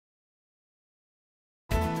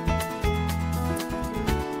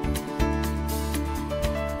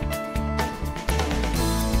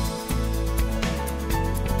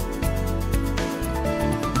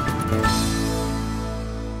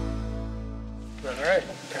All right,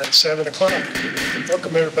 at 7 o'clock.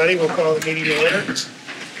 Welcome, everybody. We'll call the meeting to order.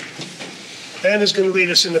 Ben is going to lead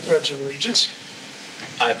us in the Pledge of Allegiance.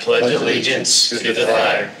 I pledge allegiance to the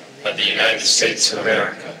flag of the United States of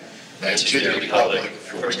America and to the republic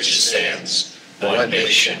for which it stands, one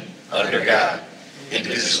nation, under God,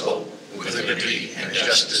 indivisible, with liberty and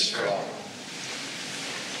justice for all.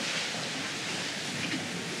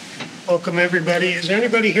 Welcome, everybody. Is there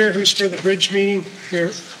anybody here who's for the bridge meeting here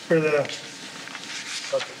for the?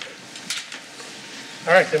 Okay.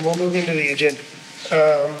 All right, then we'll move into the agenda.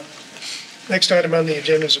 Next item on the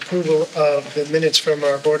agenda is approval of the minutes from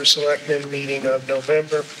our Board of Selectmen meeting of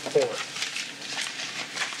November 4th.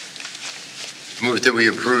 Move that we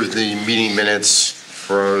approve the meeting minutes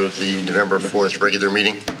for the November 4th regular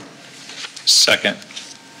meeting. Second.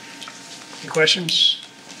 Any questions,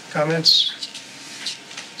 comments,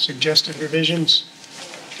 suggested revisions?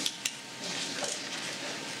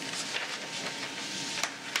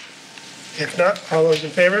 If not, all those in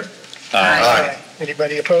favor? Aye.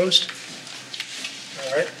 Anybody opposed?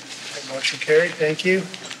 All right, motion carried. Thank you.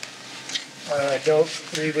 I don't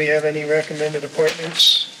believe we have any recommended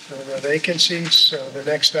appointments or vacancies. So the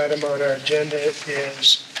next item on our agenda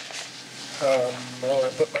is, I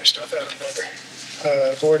put my stuff out of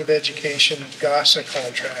order. Board of Education GASA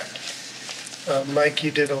contract. Mike, you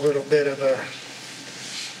did a little bit of a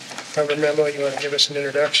cover memo. You want to give us an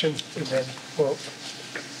introduction, and then we'll go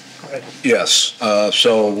ahead. Yes.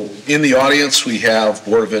 So in the audience, we have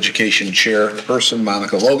Board of Education Chairperson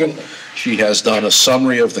Monica Logan. She has done a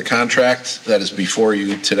summary of the contract that is before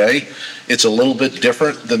you today. It's a little bit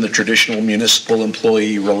different than the traditional Municipal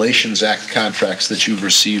Employee Relations Act contracts that you've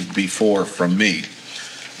received before from me.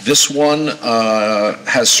 This one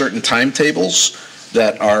has certain timetables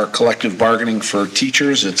that are collective bargaining for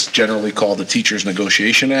teachers. It's generally called the Teachers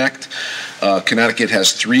Negotiation Act. Connecticut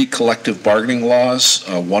has 3 collective bargaining laws,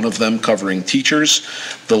 one of them covering teachers.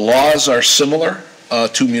 The laws are similar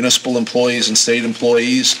to municipal employees and state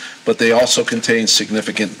employees, but they also contain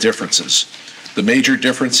significant differences. The major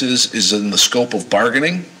differences is in the scope of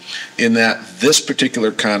bargaining, in that this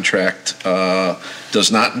particular contract does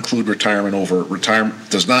not include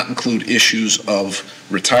does not include issues of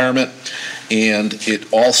retirement, and it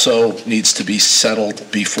also needs to be settled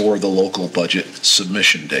before the local budget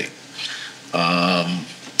submission date.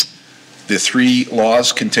 The 3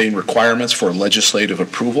 laws contain requirements for legislative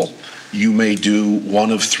approval. You may do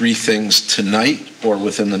one of 3 things tonight or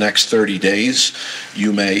within the next 30 days.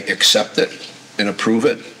 You may accept it and approve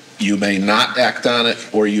it. You may not act on it,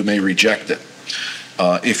 or you may reject it.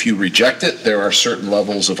 If you reject it, there are certain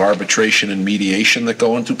levels of arbitration and mediation that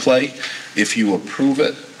go into play. If you approve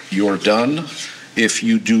it, you're done. If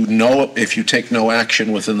you take no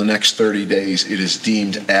action within the next 30 days, it is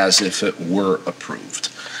deemed as if it were approved.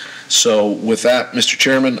 So with that, Mr.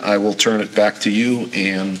 Chairman, I will turn it back to you,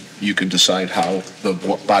 and you can decide how the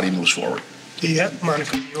body moves forward.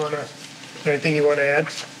 Monica, is there anything you want to add?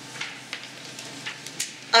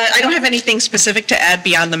 I don't have anything specific to add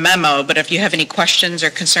beyond the memo, but if you have any questions or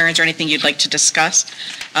concerns or anything you'd like to discuss.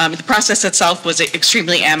 The process itself was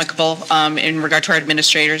extremely amicable in regard to our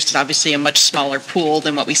administrators. It's obviously a much smaller pool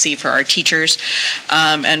than what we see for our teachers,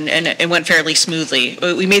 and it went fairly smoothly.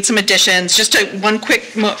 We made some additions, just one quick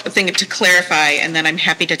thing to clarify, and then I'm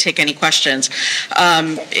happy to take any questions.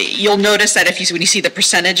 You'll notice that when you see the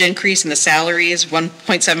percentage increase in the salaries,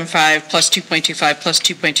 1.75 plus 2.25 plus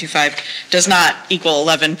 2.25 does not equal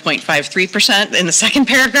 11.53% in the second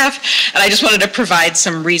paragraph, and I just wanted to provide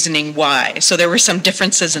some reasoning why. So there were some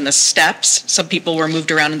differences in the steps. Some people were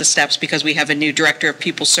moved around in the steps because we have a new director of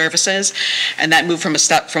pupil services, and that moved from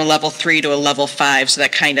a level 3 to a level 5, so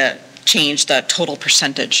that kind of changed the total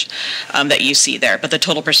percentage that you see there. But the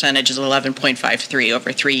total percentage is 11.53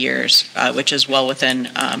 over 3 years, which is well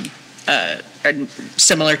within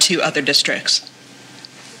similar to other districts.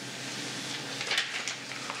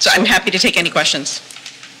 So I'm happy to take any questions.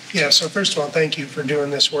 Yeah, so first of all, thank you for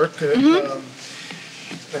doing this work. I know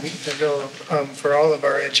for all of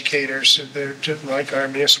our educators, they're just like our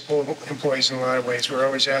municipal employees in a lot of ways. We're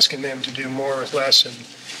always asking them to do more with less, and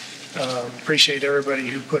appreciate everybody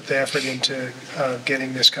who put the effort into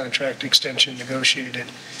getting this contract extension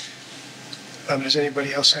negotiated. Does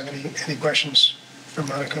anybody else have any questions for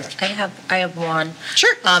Monica? I have one.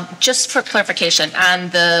 Sure. Just for clarification, on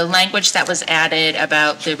the language that was added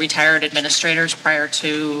about the retired administrators prior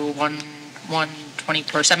to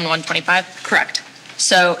 7/1/25? Correct.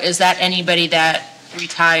 So is that anybody that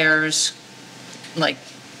retires, like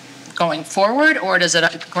going forward, or does it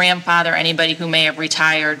grandfather anybody who may have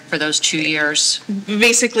retired for those 2 years?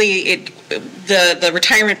 Basically, the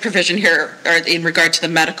retirement provision here, or in regard to the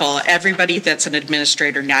medical, everybody that's an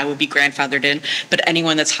administrator now will be grandfathered in, but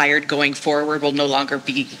anyone that's hired going forward will no longer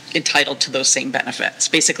be entitled to those same benefits.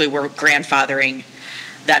 Basically, we're grandfathering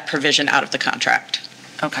that provision out of the contract.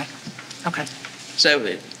 Okay, okay,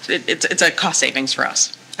 So it's a cost savings for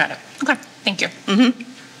us. got it. Okay, thank you.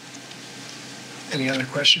 Any other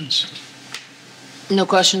questions? No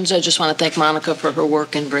questions. I just want to thank Monica for her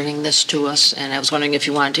work in bringing this to us, and I was wondering if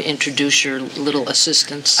you wanted to introduce your little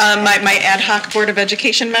assistants. My ad hoc Board of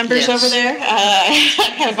Education members Yes. over there, I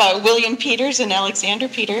have William Peters and Alexander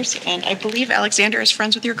Peters, and I believe Alexander is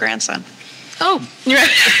friends with your grandson. Oh,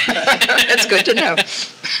 that's good to know.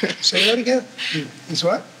 Say that again? He's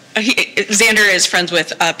what? Xander is friends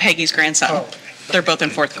with Peggy's grandson. Oh. They're both in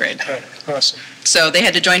fourth grade. All right, awesome. So they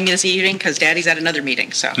had to join me this evening because Daddy's at another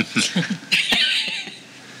meeting, so.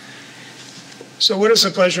 So what is the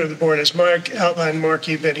pleasure of the board? As Mark outlined, Mark,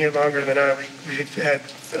 you've been here longer than I. We've had,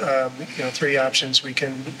 three options. We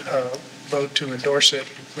can vote to endorse it.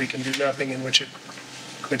 We can do nothing, in which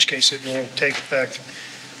case it won't take effect,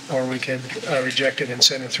 or we can reject it and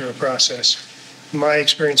send it through a process. My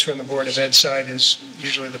experience from the Board of Ed side is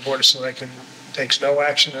usually the Board of Selectmen takes no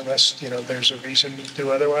action unless, there's a reason to do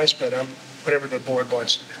otherwise, but whatever the board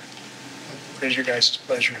wants to do. What is your guys'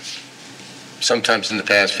 pleasure? Sometimes in the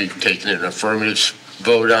past, we've taken an affirmative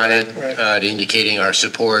vote on it, Right. indicating our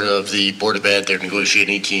support of the Board of Ed, their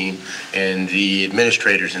negotiating team, and the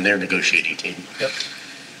administrators and their negotiating team. Yep.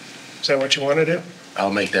 Is that what you want to do?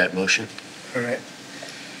 I'll make that motion. All right.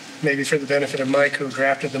 Maybe for the benefit of Mike, who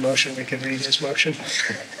drafted the motion, we could read his motion.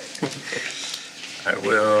 I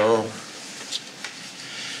will.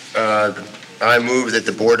 I move that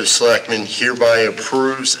the Board of Selectmen hereby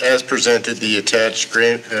approves as presented the attached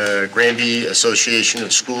Granby Association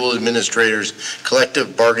of School Administrators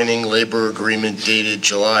Collective Bargaining Labor Agreement dated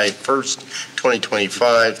July 1st,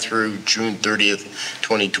 2025 through June 30th,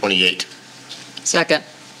 2028. Second.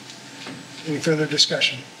 Any further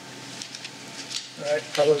discussion? All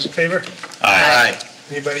right, all those in favor? Aye.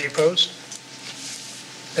 Anybody opposed?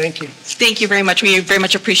 Thank you. Thank you very much. We very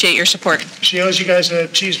much appreciate your support. She owes you guys a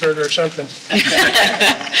cheeseburger or something.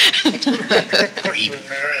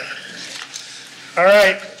 All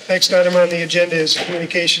right, next item on the agenda is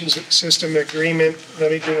communications system agreement.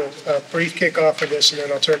 Let me do a brief kickoff of this, and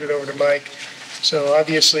then I'll turn it over to Mike. So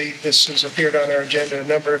obviously, this has appeared on our agenda a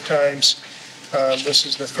number of times. This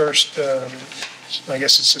is the first, I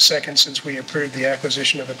guess it's the second since we approved the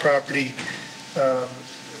acquisition of the property.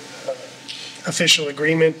 Official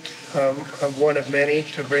agreement of one of many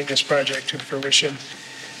to bring this project to fruition.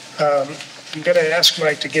 I'm going to ask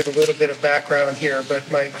Mike to give a little bit of background here, but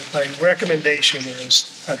my recommendation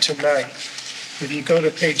is tonight, if you go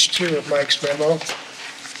to page 2 of Mike's memo,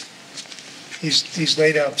 he's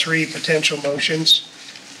laid out 3 potential motions.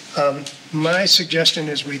 My suggestion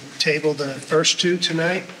is we table the first 2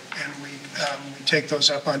 tonight, and we take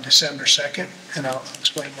those up on December 2nd, and I'll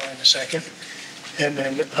explain why in a second. And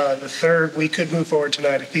then the third, we could move forward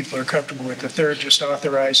tonight if people are comfortable with. The third just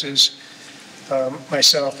authorizes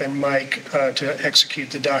myself and Mike to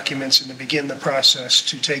execute the documents and to begin the process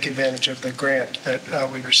to take advantage of the grant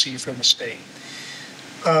that we received from the state.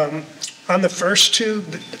 On the first 2,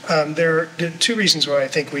 there are 2 reasons why I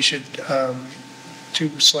think we should,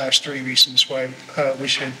 2/3 reasons why we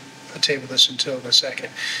should table this until the second.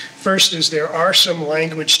 First is there are some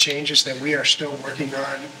language changes that we are still working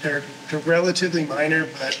on. They're relatively minor,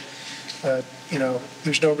 but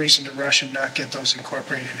there's no reason to rush and not get those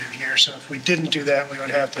incorporated in here. So if we didn't do that, we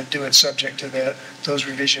would have to do it subject to those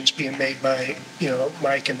revisions being made by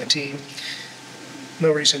Mike and the team.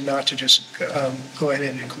 No reason not to just go ahead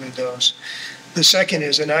and include those. The second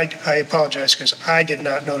is, and I apologize because I did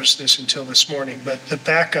not notice this until this morning, but the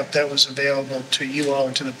backup that was available to you all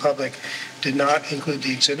and to the public did not include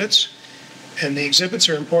the exhibits. And the exhibits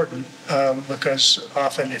are important because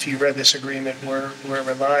often if you read this agreement, we're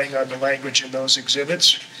relying on the language in those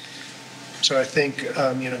exhibits. So I think,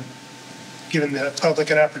 giving the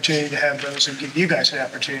public an opportunity to have those and give you guys an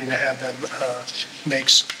opportunity to have them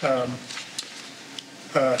makes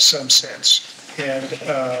some sense. And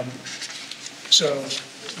so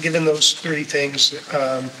given those 3 things,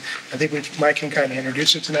 I think Mike can kind of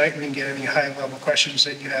introduce it tonight. We can get any high-level questions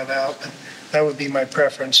that you have out. That would be my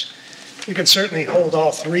preference. You can certainly hold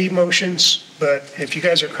all 3 motions, but if you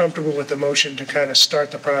guys are comfortable with the motion to kind of start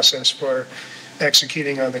the process for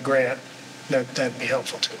executing on the grant, that'd be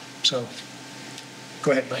helpful too. So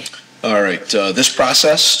go ahead, Mike. All right, this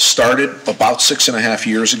process started about 6.5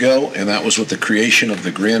 years ago, and that was with the creation of the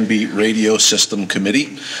Granby Radio System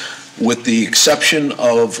Committee. With the exception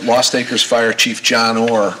of Lost Acres Fire Chief John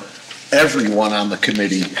Orr, everyone on the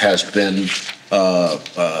committee has been,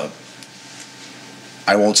 I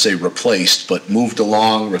won't say replaced, but moved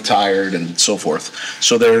along, retired, and so forth.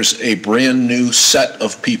 So there's a brand new set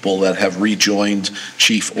of people that have rejoined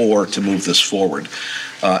Chief Orr to move this forward.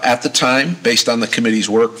 At the time, based on the committee's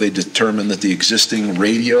work, they determined that the existing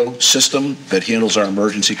radio system that handles our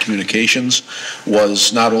emergency communications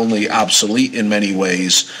was not only obsolete in many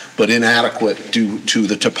ways, but inadequate due to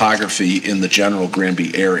the topography in the general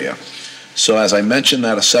Granby area. So as I mentioned,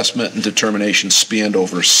 that assessment and determination spanned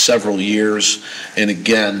over several years. And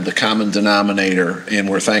again, the common denominator, and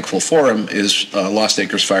we're thankful for him, is Lost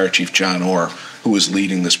Acres Fire Chief John Orr, who is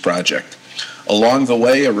leading this project. Along the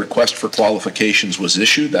way, a request for qualifications was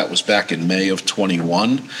issued. That was back in May of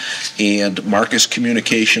 '21, and Marcus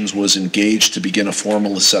Communications was engaged to begin a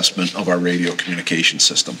formal assessment of our radio communication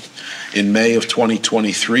system. In May of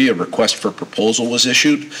 2023, a request for proposal was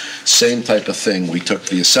issued. Same type of thing. We took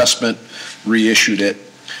the assessment, reissued it,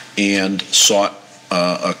 and sought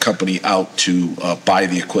a company out to buy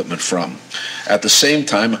the equipment from. At the same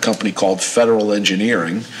time, a company called Federal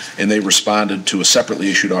Engineering, and they responded to a separately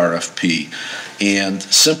issued RFP. And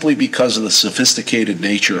simply because of the sophisticated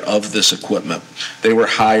nature of this equipment, they were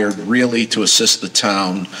hired really to assist the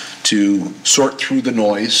town to sort through the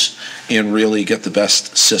noise and really get the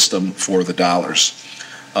best system for the dollars.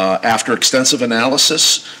 After extensive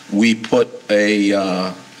analysis, we put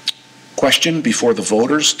a question before the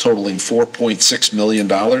voters totaling $4.6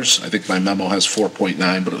 million. I think my memo has 4.9,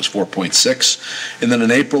 but it was 4.6. And then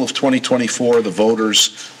in April of 2024, the voters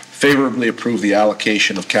favorably approved the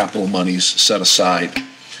allocation of capital monies set aside.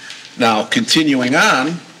 Now, continuing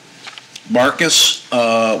on, Marcus,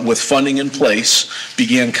 with funding in place,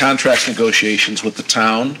 began contract negotiations with the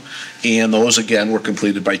town, and those, again, were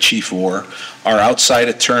completed by Chief Orr. Our outside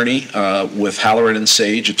attorney with Halloran and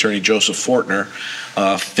Sage, Attorney Joseph Fortner,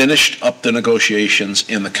 finished up the negotiations,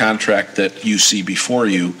 and the contract that you see before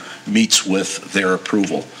you meets with their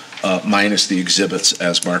approval, minus the exhibits,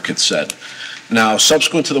 as Mark had said. Now,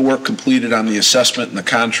 subsequent to the work completed on the assessment and the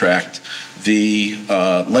contract, the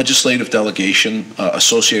legislative delegation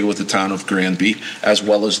associated with the town of Granby, as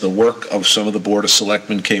well as the work of some of the Board of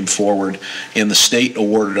Selectmen, came forward, and the state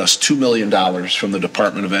awarded us $2 million from the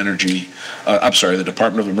Department of the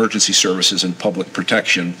Department of Emergency Services and Public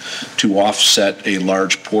Protection to offset a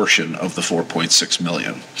large portion of the $4.6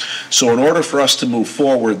 million. So in order for us to move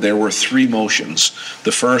forward, there were three motions.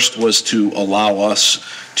 The first was to allow us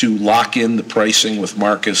to lock in the pricing with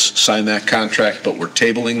Marcus, sign that contract, but we're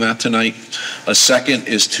tabling that tonight. A second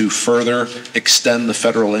is to further extend the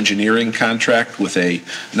federal engineering contract with a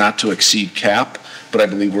not-to-exceed cap, but I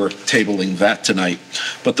believe we're tabling that tonight.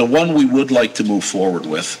 But the one we would like to move forward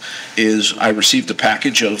with is I received a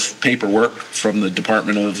package of paperwork from the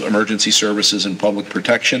Department of Emergency Services and Public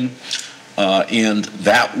Protection, and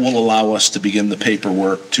that will allow us to begin the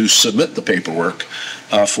paperwork, to submit the paperwork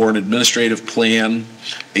for an administrative plan,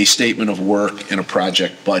 a statement of work, and a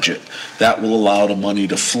project budget. That will allow the money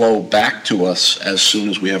to flow back to us as soon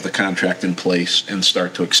as we have the contract in place and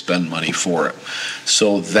start to expend money for it.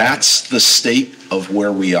 So that's the state of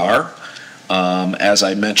where we are. As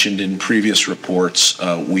I mentioned in previous reports,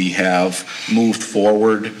 we have moved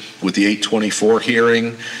forward with the 824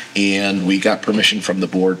 hearing, and we got permission from the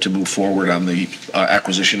board to move forward on the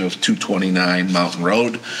acquisition of 229 Mountain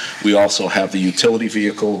Road. We also have the utility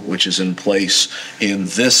vehicle, which is in place, and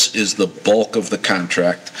this is the bulk of the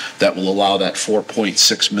contract that will allow that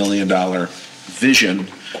 $4.6 million vision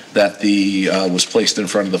that was placed in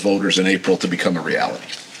front of the voters in April to become a reality.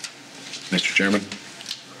 Mr. Chairman.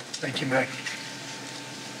 Thank you, Mike.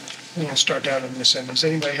 We'll start down on this end. Does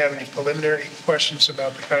anybody have any preliminary questions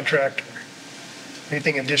about the contract or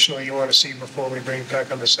anything additional you want to see before we bring it back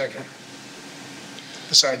on the second,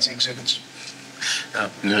 besides the exhibits?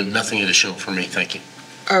 No, nothing additional for me, thank you.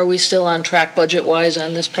 Are we still on track budget-wise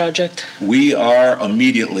on this project? We are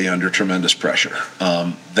immediately under tremendous pressure.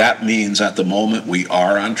 That means at the moment we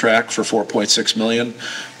are on track for $4.6 million,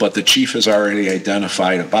 but the chief has already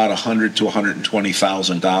identified about $100,000 to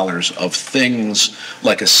 $120,000 of things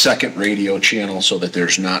like a second radio channel so that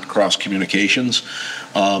there's not cross communications.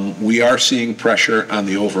 We are seeing pressure on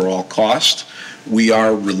the overall cost. We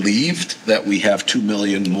are relieved that we have $2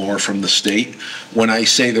 million more from the state. When I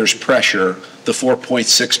say there's pressure, the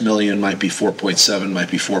 $4.6 million might be 4.7, might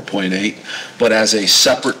be 4.8, but as a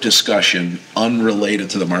separate discussion unrelated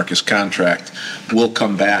to the Marcus contract, we'll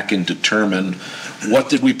come back and determine what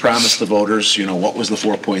did we promise the voters? You know, what was the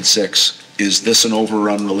 4.6? Is this an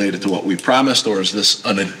overrun related to what we promised, or is this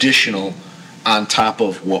an additional on top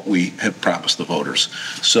of what we had promised the voters?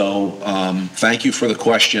 So thank you for the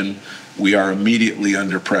question. We are immediately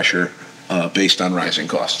under pressure based on rising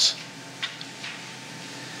costs.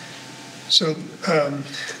 So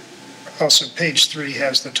also page 3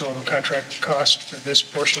 has the total contract cost for this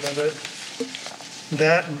portion of it.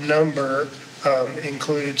 That number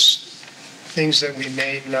includes things that we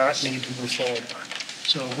may not need to move forward on.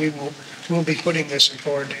 So we'll be putting this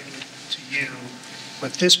forward to you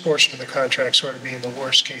with this portion of the contract sort of being the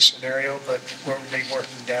worst case scenario, but we'll be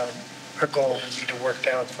working down. Our goal would be to work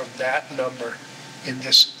down from that number in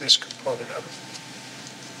this component of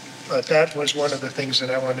it. But that was one of the things that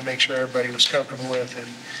I wanted to make sure everybody was comfortable with, and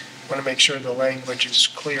want to make sure the language is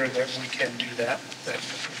clear that we can do that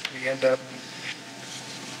if we end up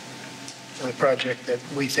with a project that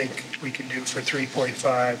we think we can do for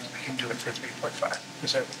 3.5, we can do it for 3.5.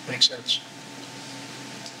 Does that make sense?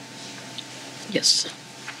 Yes.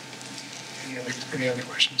 Any other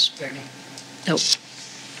questions, Peggy? Nope.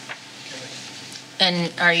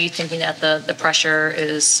 And are you thinking that the pressure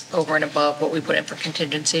is over and above what we put in for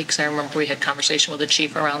contingency? Because I remember we had conversation with the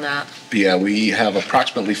chief around that. Yeah, we have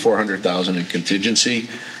approximately 400,000 in contingency,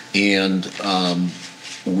 and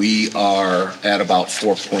we are at about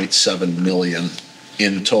 4.7 million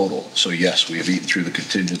in total. So yes, we have eaten through the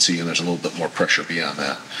contingency, and there's a little bit more pressure beyond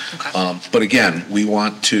that. Okay. But again, we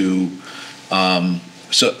want to,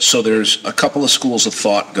 so there's a couple of schools of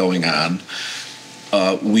thought going on.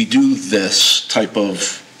 We do this type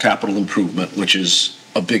of capital improvement, which is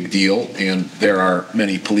a big deal, and there are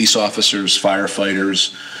many police officers,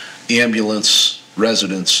 firefighters, ambulance,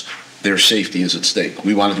 residents, their safety is at stake.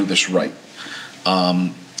 We want to do this right.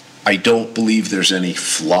 I don't believe there's any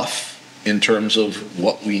fluff in terms of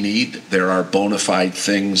what we need. There are bona fide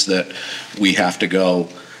things that we have to go,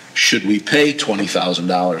 should we pay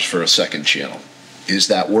 $20,000 for a second channel? Is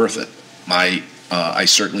that worth it? I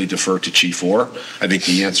certainly defer to Chief Orr. I think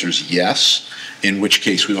the answer is yes, in which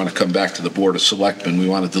case we want to come back to the Board of Selectmen. We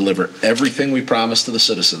want to deliver everything we promised to the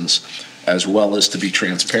citizens, as well as to be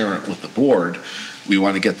transparent with the board. We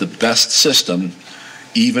want to get the best system,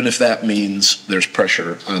 even if that means there's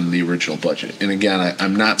pressure on the original budget. And again,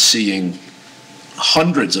 I'm not seeing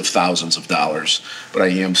hundreds of thousands of dollars, but I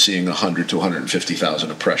am seeing 100 to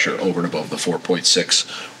 150,000 of pressure over and above the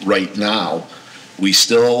 4.6 right now. We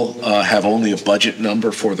still have only a budget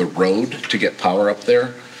number for the road to get power up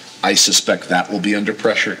there. I suspect that will be under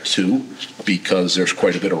pressure too, because there's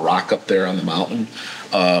quite a bit of rock up there on the mountain.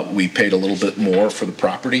 We paid a little bit more for the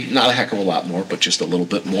property, not a heck of a lot more, but just a little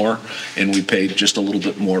bit more. And we paid just a little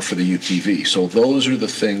bit more for the UTV. So those are the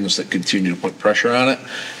things that continue to put pressure on it.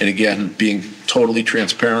 And again, being totally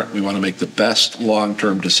transparent, we want to make the best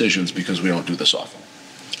long-term decisions because we don't do this often.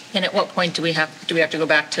 And at what point do we have to go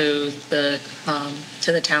back to the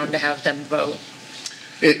town to have them vote?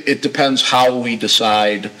 It depends how we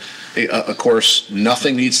decide. Of course,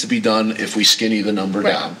 nothing needs to be done if we skinny the number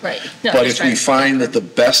down. Right. No, But if we find that the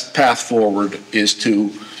best path forward is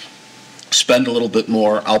to spend a little bit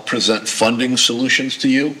more, I'll present funding solutions to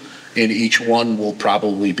you, and each one will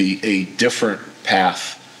probably be a different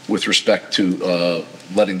path with respect to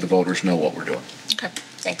letting the voters know what we're doing. Okay,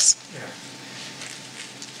 thanks.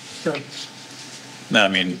 No, I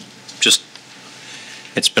mean, just,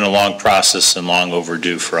 it's been a long process and long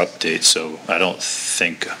overdue for updates, so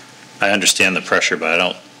I understand the pressure, but I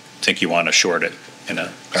don't think you want to short it,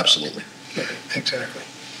 Absolutely. Yeah, exactly.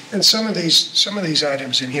 And some of these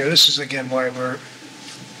items in here, this is again why we're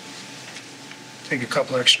take a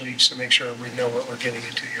couple extra weeks to make sure we know what we're getting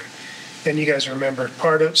into here. And you guys remember,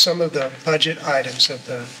 part of some of the budget items that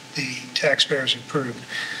the taxpayers approved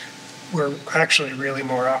were actually really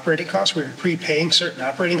more operating costs. We were prepaying certain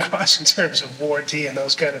operating costs in terms of warranty and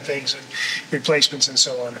those kind of things, and replacements and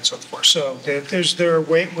so on and so forth. So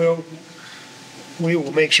we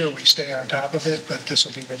will make sure we stay on top of it, but this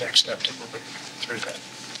will be the next step to move through that.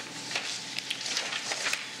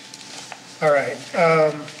 All right.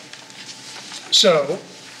 So,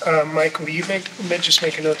 Mike, will you just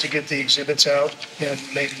make a note to get the exhibits out, and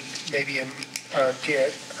maybe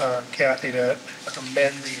get Kathy to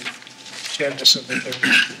amend the agenda so that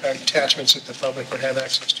there are attachments that the public would have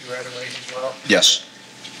access to right away as well. Yes.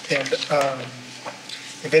 And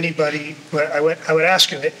if anybody, I would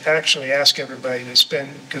ask everybody to spend,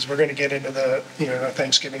 because we're going to get into the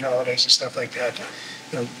Thanksgiving holidays and stuff like that.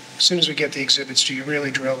 As soon as we get the exhibits, do you really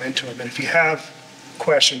drill into them? And if you have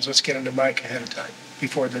questions, let's get them to Mike ahead of time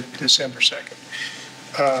before the December 2nd.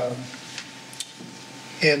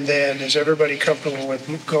 And then is everybody comfortable with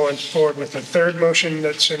going forward with the third motion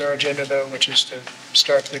that's in our agenda though, which is to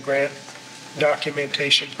start the grant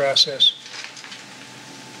documentation process?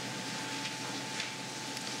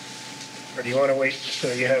 Or do you want to wait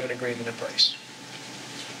until you have an agreement in place?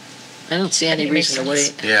 I don't see any It makes reason to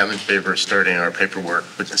sense. wait. Yeah, I'm in favor of starting our paperwork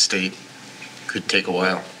with the state. Could take a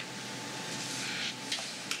while.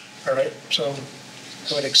 All right, so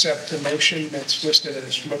I would accept the motion that's listed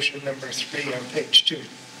as motion number 3 on page 2.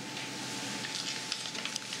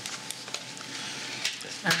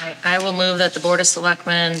 All right, I will move that the Board of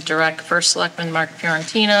Selectmen direct First Selectman Mark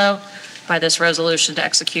Fiorentino by this resolution to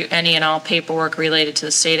execute any and all paperwork related to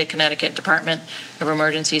the State of Connecticut Department of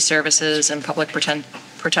Emergency Services and Public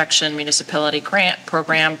Protection Municipality Grant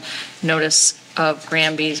Program Notice of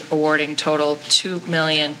Granby's awarding total $2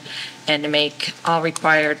 million, and to make all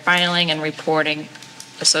required filing and reporting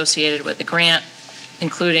associated with the grant,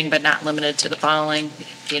 including but not limited to the following: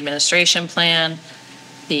 the administration plan,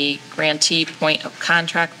 the grantee point of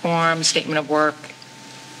contract form, statement of work,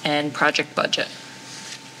 and project budget.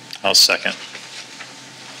 I'll second.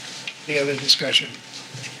 Any other discussion?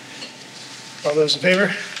 All those in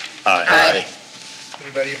favor? Aye.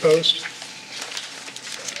 Anybody opposed?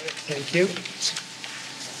 Thank you.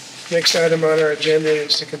 Next item on our agenda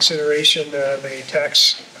is the consideration of a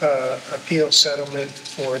tax appeal settlement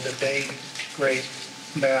for the Bay Grape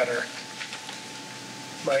matter.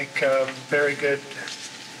 Mike, very good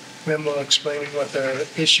memo explaining what the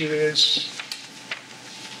issue is.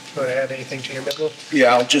 Want to add anything to your memo?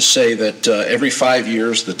 Yeah, I'll just say that every 5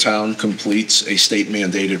 years, the town completes a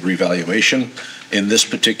state-mandated revaluation. In this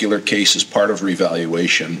particular case, as part of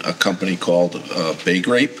revaluation, a company called Bay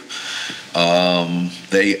Grape.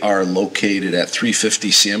 They are located at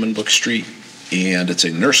 350 Salmon Brook Street, and it's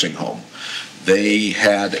a nursing home. They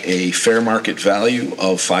had a fair market value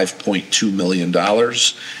of $5.2 million,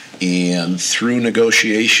 and through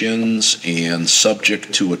negotiations and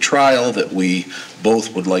subject to a trial that we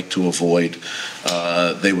both would like to avoid,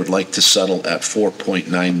 they would like to settle at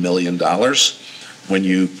 $4.9 million. When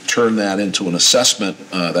you turn that into an assessment,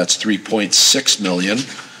 that's $3.6 million,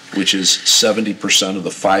 which is 70% of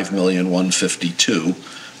the $5,152,000.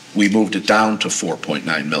 We moved it down to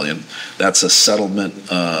 $4.9 million. That's a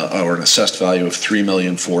settlement or an assessed value of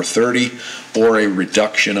 $3,430,000, or a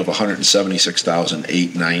reduction of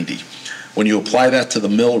 $176,890. When you apply that to the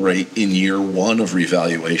mill rate in year 1 of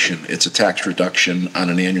revaluation, it's a tax reduction on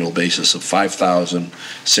an annual basis of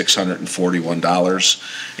 $5,641,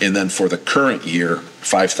 and then for the current year,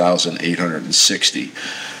 $5,860.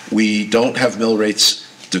 We don't have mill rates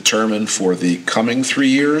determined for the coming 3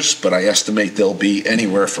 years, but I estimate they'll be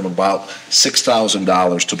anywhere from about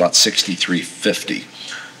 $6,000 to about $6,350.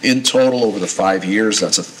 In total, over the 5 years,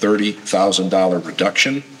 that's a $30,000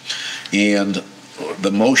 reduction. And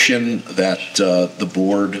the motion that the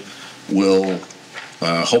board will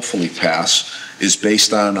hopefully pass is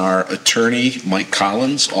based on our attorney, Mike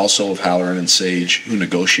Collins, also of Halloran and Sage, who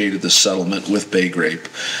negotiated the settlement with Bay Grape.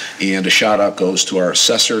 And a shout out goes to our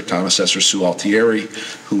assessor, Town Assessor Sue Altieri,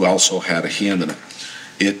 who also had a hand in it.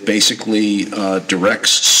 It basically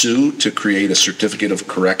directs Sue to create a certificate of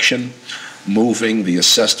correction, moving the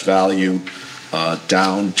assessed value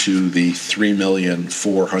down to the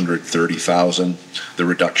 $3,430,000, the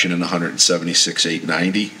reduction in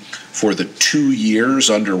 $176,890. For the 2 years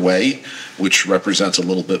underway, which represents a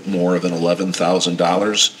little bit more than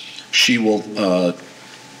 $11,000, she will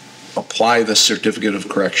apply the certificate of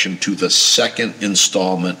correction to the second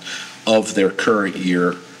installment of their current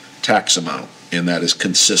year tax amount, and that is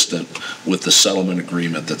consistent with the settlement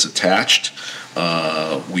agreement that's attached.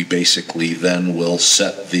 We basically then will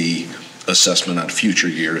set the assessment on future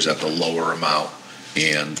years at the lower amount,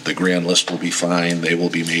 and the grand list will be fine. They will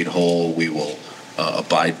be made whole. We will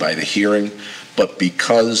abide by the hearing. But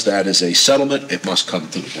because that is a settlement, it must come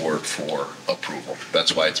to the board for approval.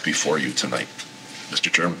 That's why it's before you tonight,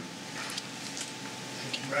 Mr. Chairman.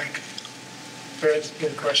 Thank you, Mike. Fred,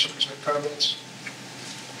 any questions or comments?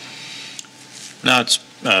 No, it's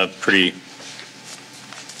a pretty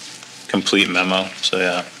complete memo, so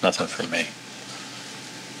yeah, nothing from me.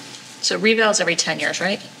 So revals every 10 years,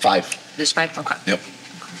 right? 5. There's 5, okay. Yep.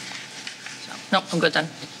 So, no, I'm good then.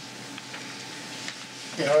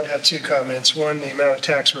 Yeah, I would have 2 comments. One, the amount of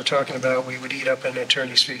tax we're talking about, we would eat up an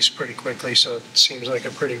attorney's fees pretty quickly, so it seems like a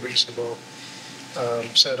pretty reasonable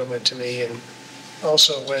settlement to me. And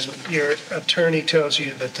also, when your attorney tells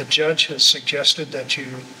you that the judge has suggested that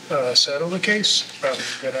you settle the case, probably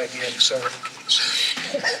a good idea to settle the case.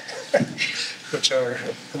 Which are,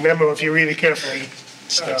 the memo, if you read it carefully,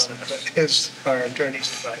 is our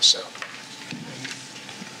attorney's advice, so.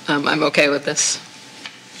 I'm okay with this.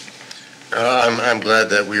 I'm glad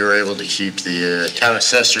that we were able to keep the town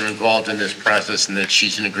assessor involved in this process and that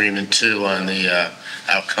she's in agreement too on the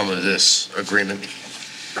outcome of this agreement.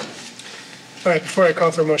 All right, before I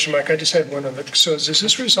call for a motion, Mike, I just had one other. So does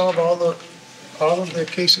this resolve all of the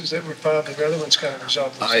cases that were filed? The other ones kind of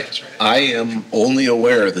resolved themselves, right? I am only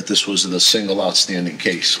aware that this was the single outstanding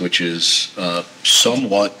case, which is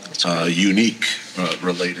somewhat unique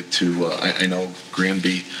related to, I know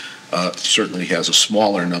Granby certainly has a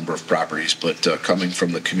smaller number of properties, but coming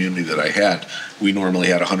from the community that I had, we normally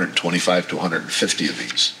had 125 to 150 of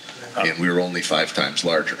these, and we were only 5 times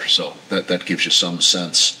larger. So that gives you some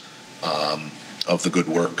sense of the good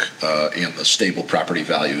work and the stable property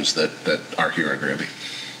values that are here in Granby.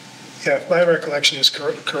 Yeah, if my recollection is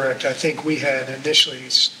correct, I think we had initially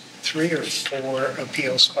 3 or 4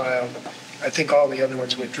 appeals filed. I think all the other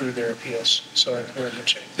ones withdrew their appeals, so we're in good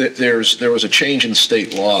shape. There was a change in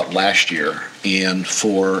state law last year, and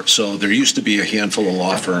so there used to be a handful of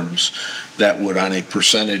law firms that would, on a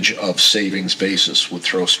percentage of savings basis, would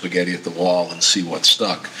throw spaghetti at the wall and see what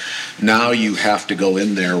stuck. Now you have to go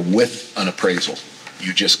in there with an appraisal.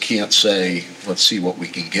 You just can't say, let's see what we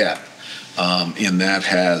can get. And that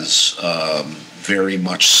has very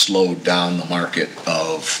much slowed down the market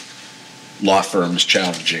of law firms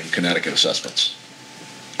challenging Connecticut assessments.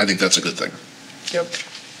 I think that's a good thing. Yep.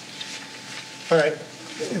 All right.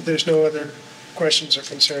 If there's no other questions or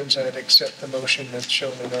concerns, I'd accept the motion that's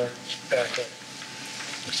shown in our backup.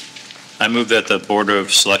 I move that the Board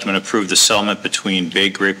of Selectmen approve the settlement between Bay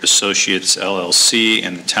Grape Associates LLC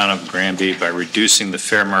and the town of Granby by reducing the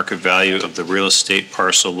fair market value of the real estate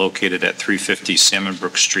parcel located at 350 Salmon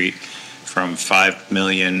Brook Street from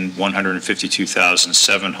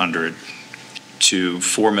 $5,152,700 to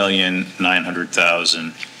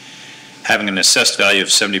 $4,900,000, having an assessed value of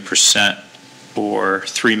 70% or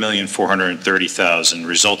 $3,430,000,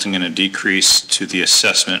 resulting in a decrease to the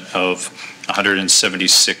assessment of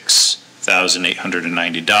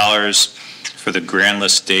 $176,890 for the grand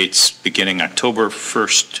list dates beginning October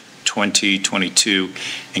 1st, 2022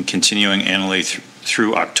 and continuing annually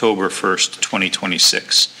through October 1st,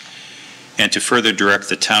 2026. And to further direct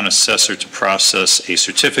the town assessor to process a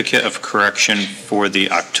certificate of correction for the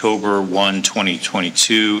October 1,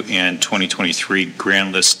 2022 and 2023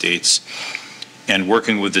 grand list dates, and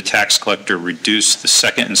working with the tax collector, reduce the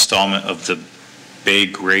second installment of the Bay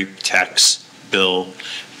Grape tax bill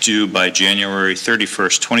due by January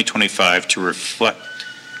 31st, 2025 to reflect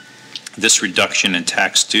this reduction in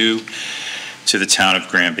tax due to the town of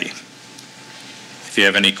Granby. If you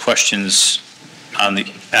have any questions on the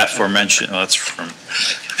aforementioned, that's from.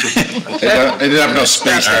 I didn't have enough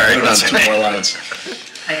space to put it on 2 more lines.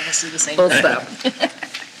 I asked you the same Both thing. them.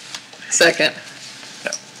 Second.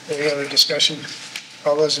 Any other discussion?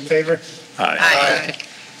 All those in favor? Aye.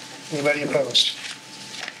 Anybody opposed?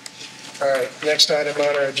 All right, next item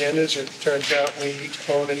on our agenda is it turns out we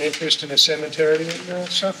own an interest in a cemetery in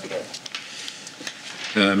Suffield.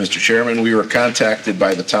 Mr. Chairman, we were contacted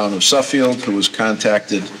by the town of Suffield, who was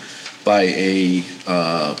contacted by a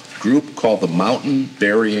group called the Mountain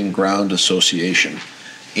Burying Ground Association.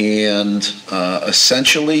 And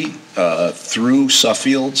essentially, through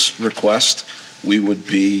Suffield's request, we would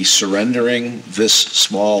be surrendering this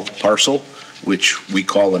small parcel, which we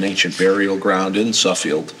call an ancient burial ground in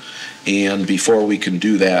Suffield. And before we can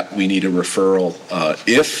do that, we need a referral.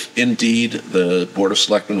 If indeed the Board of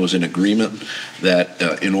Selectmen was in agreement that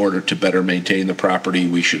in order to better maintain the property,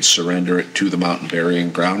 we should surrender it to the Mountain Burying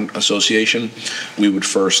Ground Association, we would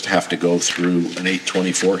first have to go through an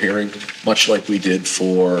 824 hearing, much like we did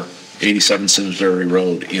for 87 Simsbury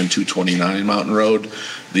Road and 229 Mountain Road.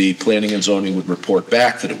 The Planning and Zoning would report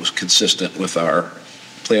back that it was consistent with our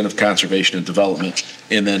Plan of Conservation and Development,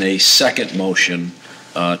 and then a second motion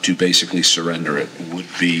to basically surrender it would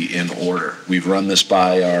be in order. We've run this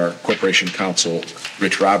by our Corporation Counsel,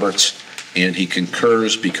 Rich Roberts, and he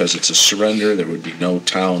concurs because it's a surrender. There would be no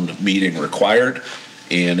town meeting required,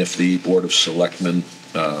 and if the Board of Selectmen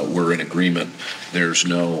were in agreement, there's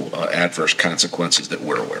no adverse consequences that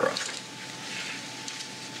we're aware of.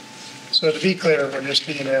 So to be clear, we're just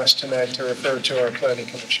being asked tonight to refer to our planning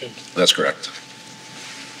commission. That's correct.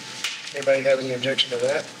 Anybody have any objection to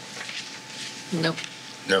that? No.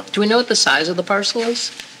 No. Do we know what the size of the parcel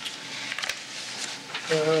is?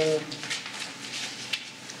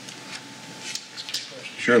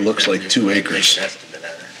 Sure looks like 2 acres.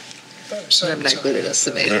 I'm not good at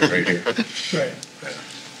estimating. Right here. Right.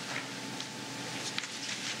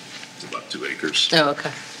 It's about 2 acres. Oh,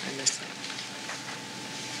 okay. I missed that.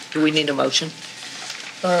 Do we need a motion?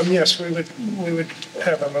 Yes, we would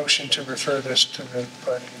have a motion to refer this to the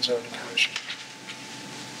Planning and Zoning Commission.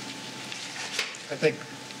 I think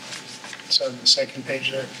it's on the second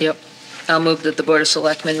page there. Yep. I'll move that the Board of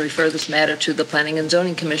Selectmen refer this matter to the Planning and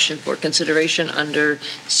Zoning Commission for consideration under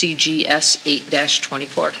CGS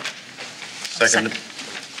 8-24. Second.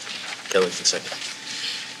 Kelly's the second.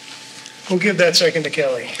 We'll give that second to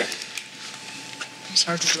Kelly. It's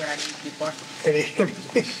hard to do that before.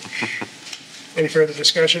 Any further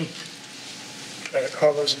discussion?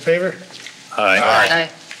 All those in favor? Aye.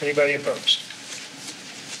 Anybody opposed?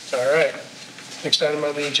 All right. Next item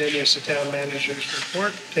on the agenda is the town manager's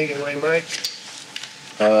report. Take it away, Mike.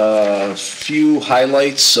 Few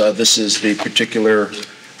highlights. This is the particular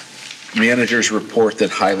manager's report that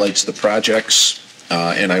highlights the projects.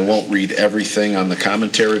 And I won't read everything on the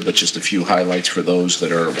commentary, but just a few highlights for those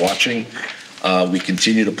that are watching. We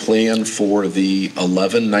continue to plan for the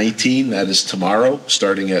 11/19, that is tomorrow,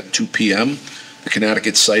 starting at 2 p.m., the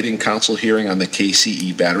Connecticut Siting Council hearing on the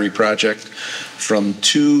KCE battery project. From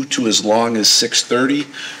 2 to as long as 6:30,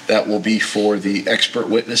 that will be for the expert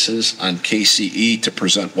witnesses on KCE to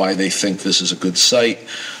present why they think this is a good site.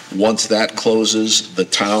 Once that closes, the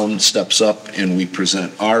town steps up and we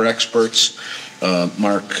present our experts.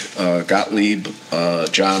 Mark Gottlieb,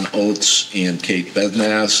 John Oates, and Kate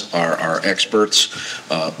Bednaz are our experts.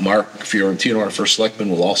 Mark Fiorentino, our first selectman,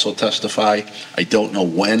 will also testify. I don't know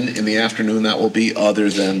when in the afternoon that will be, other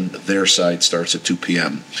than their side starts at 2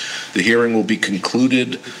 p.m. The hearing will be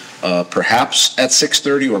concluded perhaps at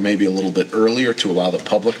 6:30 or maybe a little bit earlier to allow the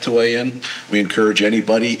public to weigh in. We encourage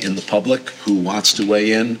anybody in the public who wants to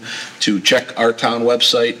weigh in to check our town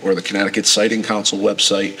website or the Connecticut Siting Council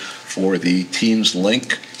website for the Teams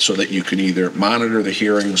link so that you can either monitor the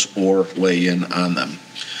hearings or weigh in on them.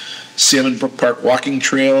 Salmon Brook Park Walking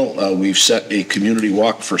Trail, we've set a community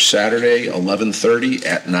walk for Saturday, 11:30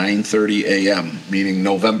 at 9:30 a.m., meaning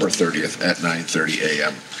November 30th at 9:30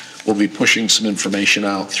 a.m. We'll be pushing some information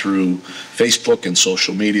out through Facebook and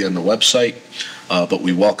social media and the website, but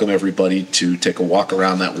we welcome everybody to take a walk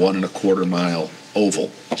around that 1.25 mile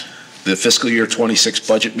oval. The fiscal year 26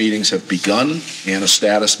 budget meetings have begun, and a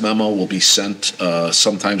status memo will be sent,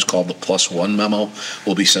 sometimes called the +1 memo,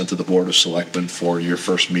 will be sent to the Board of Selectmen for your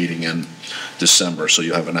first meeting in December, so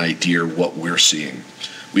you'll have an idea what we're seeing.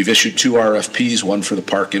 We've issued 2 RFPs, one for the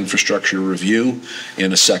park infrastructure review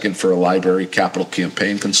and a second for a library capital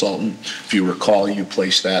campaign consultant. If you recall, you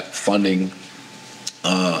placed that funding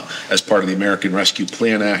as part of the American Rescue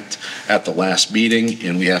Plan Act at the last meeting,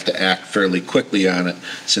 and we have to act fairly quickly on it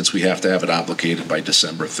since we have to have it obligated by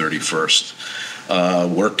December 31st.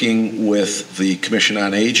 Working with the Commission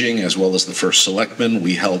on Aging as well as the First Selectman,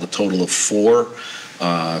 we held a total of 4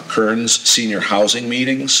 Kearns senior housing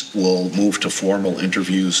meetings. We'll move to formal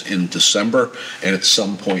interviews in December, and at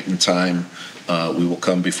some point in time, we will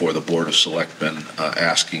come before the Board of Selectmen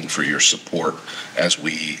asking for your support as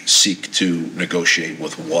we seek to negotiate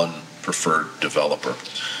with one preferred developer.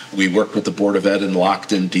 We worked with the Board of Ed and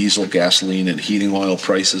locked in diesel, gasoline, and heating oil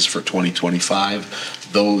prices for 2025.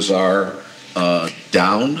 Those are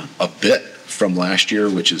down a bit from last year,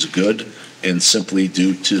 which is good, and simply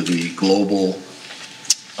due to the global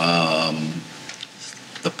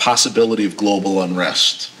the possibility of global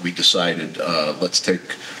unrest, we decided let's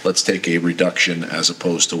take a reduction as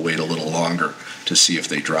opposed to wait a little longer to see if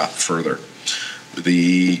they drop further.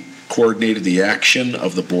 The coordinated the action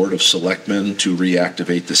of the Board of Selectmen to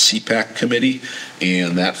reactivate the CPAC committee,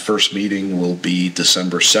 and that first meeting will be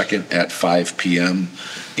December 2nd at 5 p.m.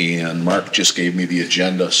 And Mark just gave me the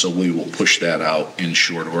agenda, so we will push that out in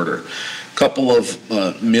short order. Couple of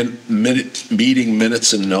meeting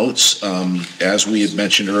minutes and notes. As we had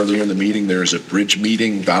mentioned earlier in the meeting, there's a bridge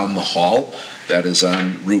meeting down the hall that is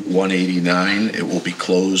on Route 189. It will be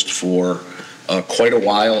closed for quite a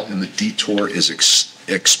while, and the detour is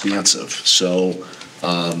expansive. So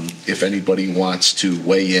if anybody wants to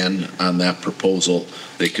weigh in on that proposal,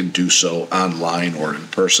 they can do so online or in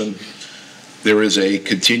person. There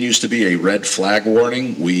continues to be a red flag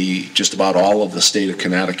warning. Just about all of the state of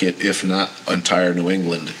Connecticut, if not entire New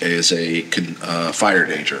England, is a fire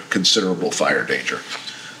danger, considerable fire danger.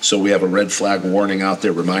 So we have a red flag warning out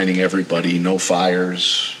there reminding everybody, no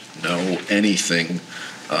fires, no anything.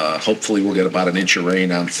 Hopefully we'll get about an inch of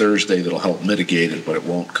rain on Thursday that'll help mitigate it, but it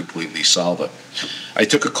won't completely solve it. I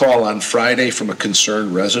took a call on Friday from a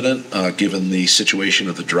concerned resident, given the situation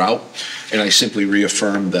of the drought, and I simply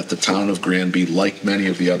reaffirmed that the town of Granby, like many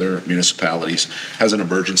of the other municipalities, has an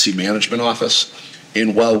emergency management office.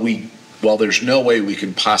 And while there's no way we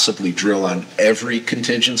can possibly drill on every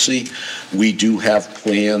contingency, we do have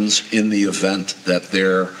plans in the event that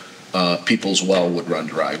people's well would run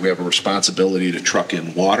dry. We have a responsibility to truck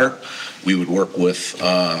in water. We would work with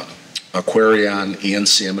Aquarion and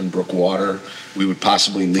Salmon Brook Water. We would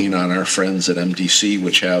possibly lean on our friends at MDC,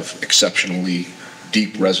 which have exceptionally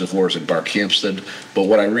deep reservoirs in Barkhamsted. But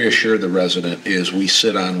what I reassure the resident is we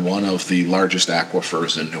sit on one of the largest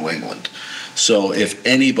aquifers in New England. So if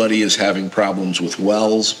anybody is having problems with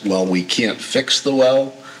wells, well, we can't fix the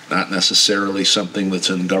well, not necessarily something that's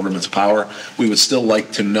in government's power. We would still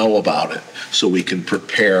like to know about it so we can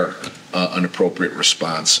prepare an appropriate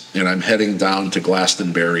response. And I'm heading down to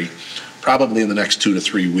Glastonbury probably in the next 2 to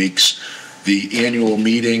 3 weeks. The annual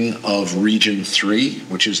meeting of Region 3,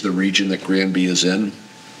 which is the region that Granby is in,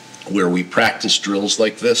 where we practice drills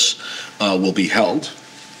like this, will be held.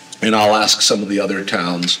 And I'll ask some of the other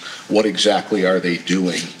towns, what exactly are they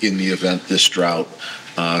doing in the event this drought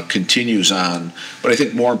continues on. But I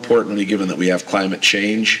think more importantly, given that we have climate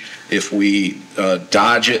change, if we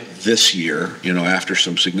dodge it this year, after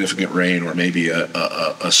some significant rain or maybe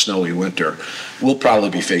a snowy winter, we'll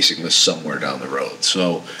probably be facing this somewhere down the road.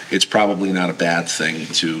 So it's probably not a bad thing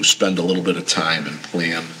to spend a little bit of time and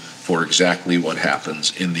plan for exactly what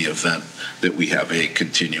happens in the event that we have a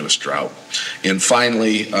continuous drought. And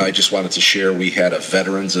finally, I just wanted to share, we had a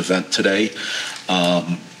veterans event today.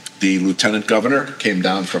 The Lieutenant Governor came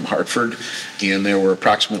down from Hartford, and there were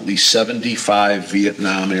approximately 75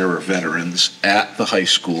 Vietnam era veterans at the high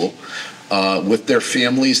school. With their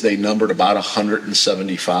families, they numbered about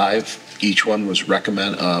 175. Each one was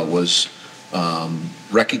recognized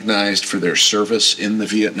for their service in the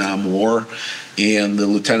Vietnam War, and the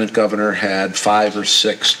Lieutenant Governor had 5 or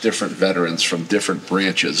 6 different veterans from different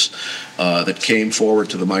branches that came forward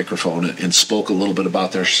to the microphone and spoke a little bit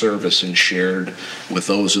about their service and shared with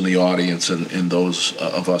those in the audience and those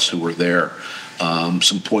of us who were there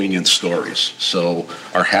some poignant stories. So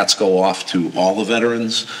our hats go off to all the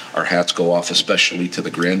veterans. Our hats go off especially to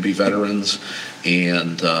the Granby veterans.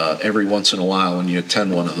 And every once in a while when you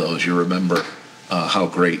attend one of those, you remember how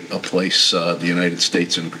great a place the United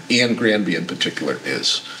States and Granby in particular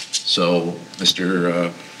is. So,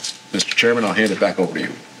 Mr. Chairman, I'll hand it back over to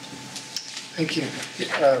you. Thank you.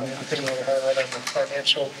 Anything want to highlight on the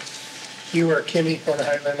financial? You or Kimmy want to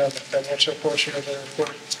highlight on the financial portion of the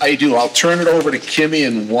report? I do. I'll turn it over to Kimmy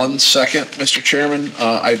in 1 second, Mr. Chairman.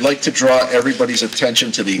 I'd like to draw everybody's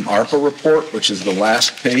attention to the ARPA report, which is the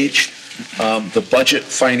last page. The budget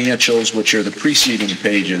financials, which are the preceding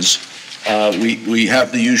pages. We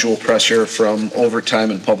have the usual pressure from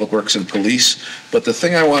overtime in Public Works and Police, but the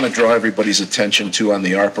thing I want to draw everybody's attention to on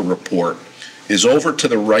the ARPA report is over to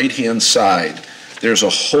the right-hand side, there's a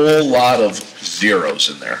whole lot of zeros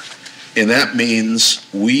in there. And that means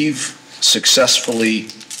we've successfully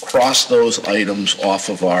crossed those items off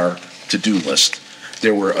of our to-do list.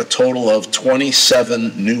 There were a total of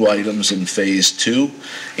 27 new items in Phase 2,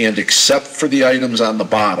 and except for the items on the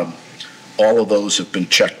bottom, all of those have been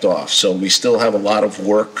checked off. So we still have a lot of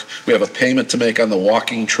work. We have a payment to make on the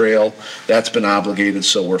walking trail. That's been obligated,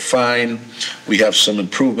 so we're fine. We have some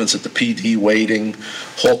improvements at the PD waiting.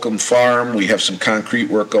 Holcomb Farm, we have some concrete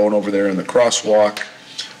work going over there in the crosswalk.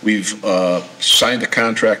 We've signed a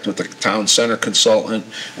contract with the town center consultant.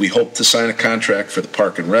 We hope to sign a contract for the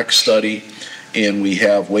Park and Rec study. And we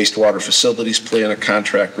have wastewater facilities plan, a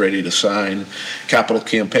contract ready to sign. Capital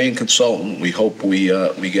campaign consultant, we hope we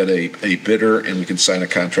get a bidder and we can sign a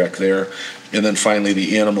contract there. And then finally,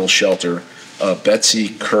 the animal shelter.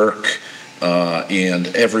 Betsy, Kirk, and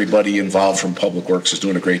everybody involved from Public Works is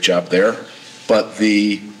doing a great job there. But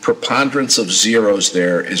the preponderance of zeros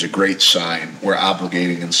there is a great sign. We're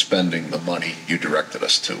obligating and spending the money you directed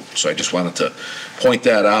us to. So I just wanted to point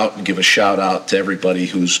that out and give a shout out to everybody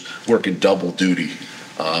who's working double duty.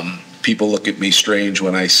 People look at me strange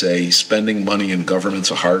when I say spending money in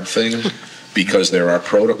government's a hard thing because there are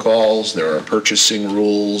protocols, there are purchasing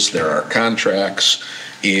rules, there are contracts,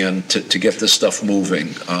 and to get this stuff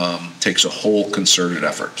moving takes a whole concerted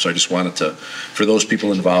effort. So I just wanted to, for those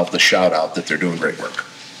people involved, to shout out that they're doing great work.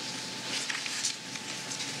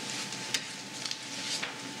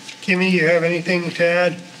 Kimmy, you have anything to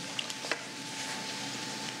add?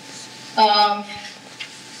 I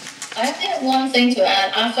have one thing to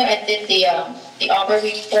add. After I did the ARPA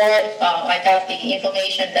report, I got the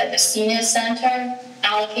information that the senior center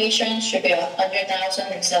allocation should be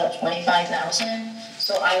 100,000 instead of 25,000.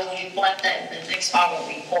 So I will reflect that in the next ARPA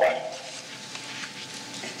report.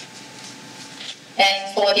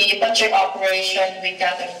 And for the budget operation, we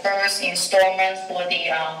got the first installment for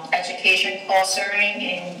the education cost sharing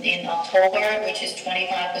in October, which is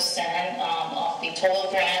 25% of the total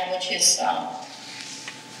grant, which is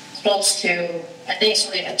close to, I think it's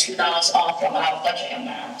really $2 off from our budget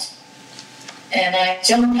amount. And I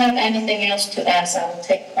don't have anything else to ask. I will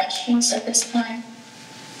take questions at this time.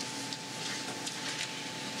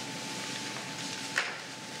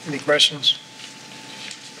 Any questions?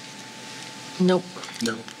 Nope.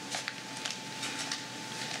 No.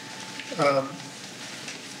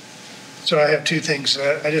 So I have two things.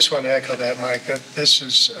 I just want to echo that, Mike. That this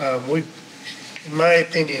is, in my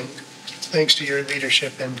opinion, thanks to your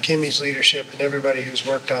leadership and Kimmy's leadership and everybody who's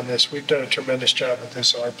worked on this, we've done a tremendous job with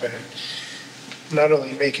this RPAC. Not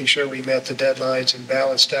only making sure we met the deadlines and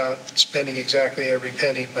balanced out spending exactly every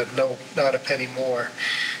penny, but not a penny more.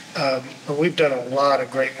 But we've done a lot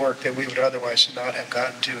of great work that we would otherwise not have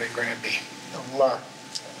gotten to in Granby. A lot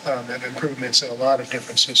of improvements in a lot of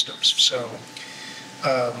different systems. So,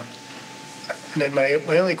 and then my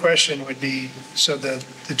only question would be, so the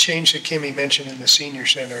change that Kimmy mentioned in the senior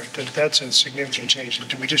center, that's a significant change.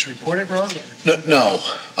 Did we just report it wrong? No.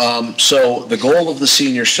 So the goal of the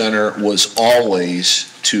senior center was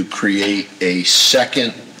always to create a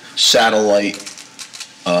second satellite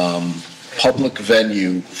public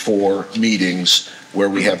venue for meetings where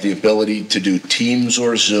we have the ability to do Teams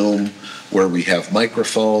or Zoom, where we have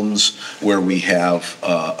microphones, where we have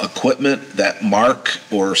equipment that Mark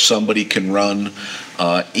or somebody can run,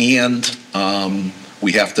 and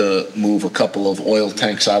we have to move a couple of oil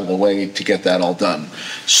tanks out of the way to get that all done.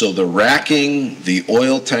 So the racking, the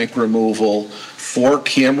oil tank removal, 4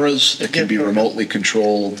 cameras that can be remotely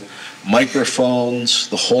controlled, microphones,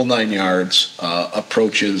 the whole 9 yards,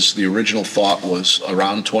 approaches, the original thought was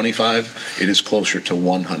around 25. It is closer to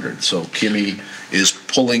 100. So Kimmy is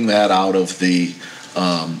pulling that out of the,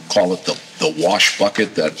 call it the wash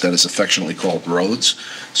bucket that is affectionately called roads,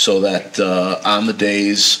 so that on the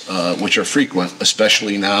days, which are frequent,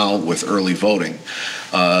 especially now with early voting,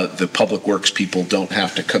 the public works people don't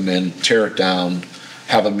have to come in, tear it down,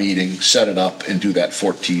 have a meeting, set it up, and do that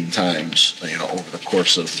 14 times, over the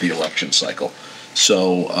course of the election cycle.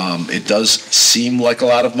 So it does seem like a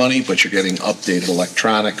lot of money, but you're getting updated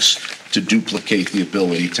electronics to duplicate the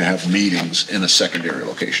ability to have meetings in a secondary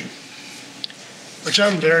location. Which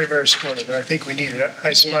I'm very, very supportive, and I think we need it.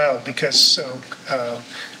 I smiled because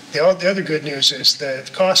the other good news is the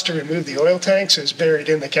cost to remove the oil tanks is buried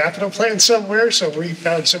in the capital plan somewhere, so we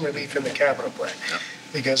found some relief in the capital plan. Yeah.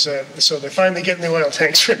 Because, so they're finally getting the oil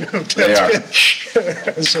tanks removed. They are.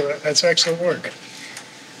 So that's excellent work.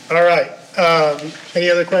 All right. Any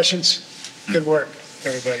other questions? Good work,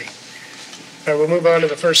 everybody. All right, we'll move on to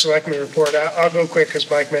the first selectman report. I'll go quick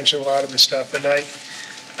because Mike mentioned a lot of the stuff. And I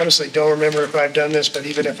honestly don't remember if I've done this, but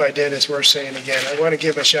even if I did, it's worth saying again. I want to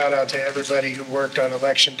give a shout out to everybody who worked on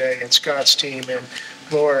Election Day, and Scott's team, and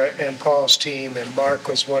Laura and Paul's team, and Mark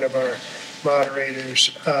was one of our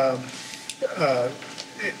moderators.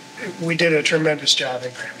 We did a tremendous job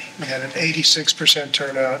in Granby. We had an 86%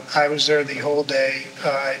 turnout. I was there the whole day.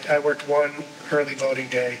 I worked one early voting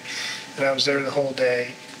day, and I was there the whole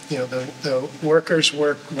day. The workers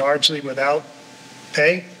work largely without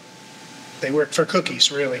pay. They work for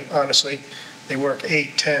cookies, really, honestly. They work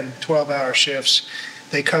 8, 10, 12-hour shifts.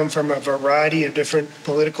 They come from a variety of different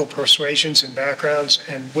political persuasions and backgrounds,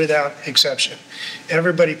 and without exception.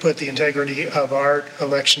 Everybody put the integrity of our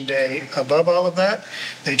election day above all of that.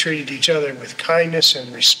 They treated each other with kindness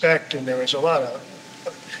and respect, and there was a lot of,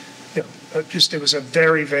 it was a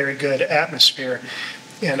very, very good atmosphere.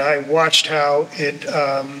 And I watched how it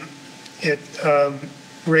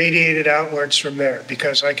radiated outwards from there,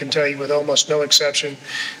 because I can tell you with almost no exception,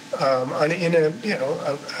 in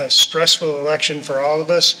a stressful election for all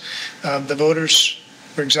of us, the voters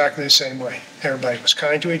were exactly the same way. Everybody was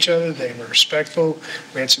kind to each other. They were respectful.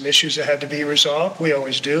 We had some issues that had to be resolved. We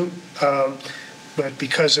always do. But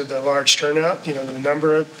because of the large turnout, the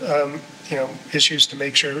number of, issues to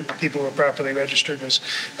make sure people were properly registered was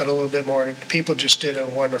a little bit more. People just did a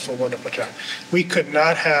wonderful, wonderful job. We could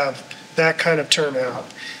not have that kind of turnout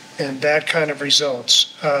and that kind of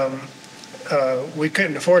results. We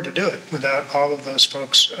couldn't afford to do it without all of those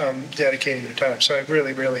folks dedicating their time. So I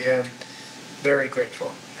really, really am very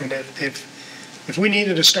grateful. And if we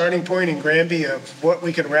needed a starting point in Granby of what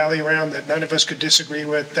we could rally around that none of us could disagree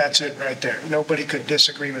with, that's it right there. Nobody could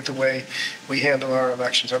disagree with the way we handle our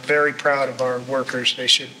elections. I'm very proud of our workers. They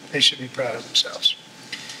should be proud of themselves.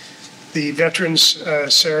 The Veterans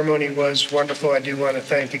ceremony was wonderful. I do want to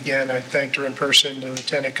thank again. I thanked her in person, the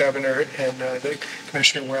Lieutenant Governor and the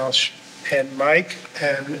Commissioner Welsh and Mike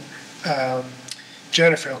and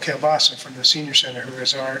Jennifer Kielbasa from the Senior Center, who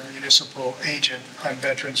is our municipal agent on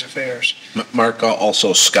Veterans Affairs. Mark,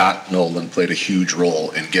 also Scott Nolan played a huge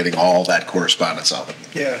role in getting all that correspondence out.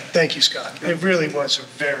 Yeah, thank you, Scott. It really was a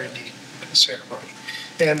very neat ceremony.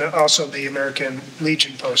 And also the American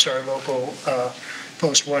Legion Post, our local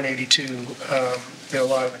Post 182, did a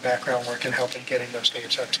lot of the background work in helping getting those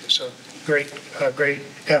names up too. So great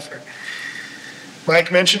effort.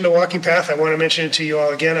 Mike mentioned the walking path. I want to mention it to you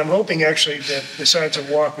all again. I'm hoping actually that besides a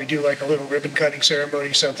walk, we do like a little ribbon cutting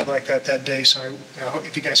ceremony, something like that day. So I hope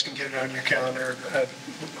if you guys can get it on your calendar, I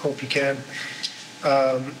hope you can.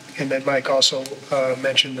 And then Mike also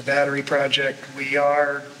mentioned the battery project. We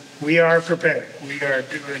are prepared. We are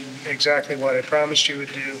doing exactly what I promised you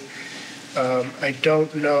would do. I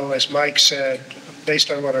don't know, as Mike said,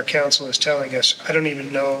 based on what our council is telling us, I don't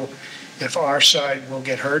even know if our side will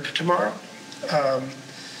get heard tomorrow.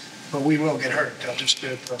 But we will get heard.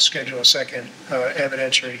 They'll schedule a second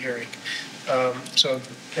evidentiary hearing. So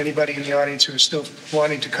anybody in the audience who is still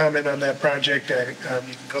wanting to comment on that project, you can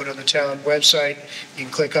go to the town website. You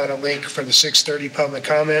can click on a link for the 6:30 public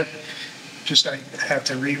comment. I have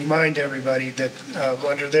to remind everybody that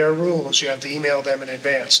under their rules, you have to email them in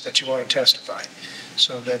advance that you want to testify,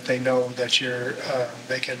 so that they know that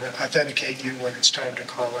they can authenticate you when it's time to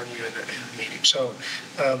call on you in the meeting.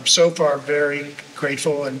 So far, very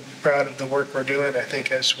grateful and proud of the work we're doing. I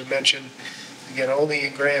think, as we mentioned, again, only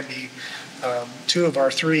in Granby, 2 of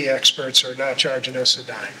our 3 experts are not charging us a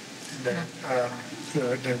dime.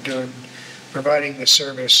 They're providing the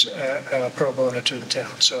service pro bono to the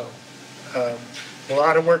town. So a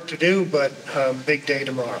lot of work to do, but big day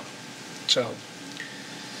tomorrow. So.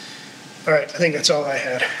 All right, I think that's all I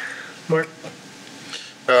had. Mark?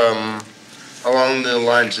 Along the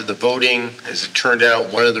lines of the voting, as it turned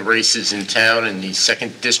out, one of the races in town in the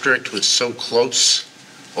 2nd district was so close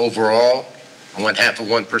overall,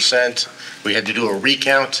 0.5%. We had to do a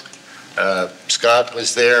recount. Scott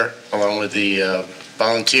was there along with the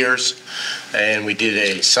volunteers, and we did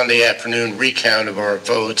a Sunday afternoon recount of our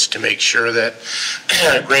votes to make sure that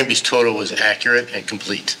Granby's total was accurate and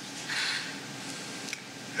complete.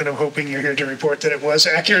 And I'm hoping you're here to report that it was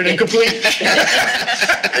accurate and complete.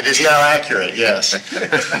 It is now accurate, yes.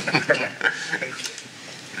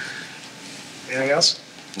 Anything else?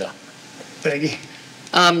 No. Peggy?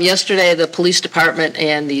 Yesterday, the police department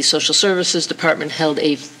and the social services department held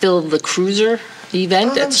a Fill the Cruiser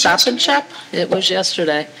event at Stop and Shop. It was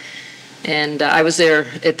yesterday. And I was there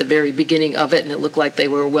at the very beginning of it, and it looked like they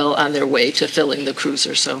were well on their way to filling the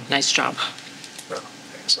cruiser, so nice job.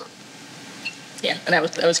 Yeah, and I was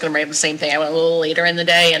going to bring up the same thing. I went a little later in the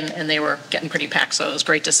day, and they were getting pretty packed, so it was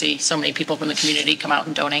great to see so many people from the community come out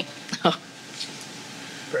and donate.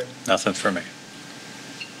 Nothing for me.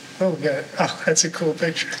 Oh, we got it. Oh, that's a cool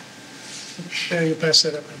picture. Yeah, you pass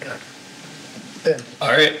that up again. Ben? All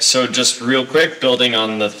right, so just real quick, building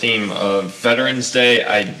on the theme of Veterans Day,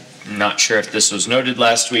 I'm not sure if this was noted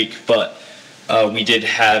last week, but we did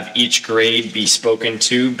have each grade be spoken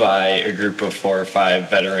to by a group of 4 or 5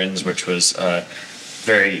 veterans, which was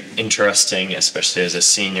very interesting, especially as a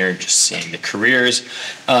senior, just seeing the careers.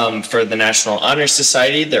 For the National Honor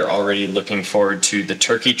Society, they're already looking forward to the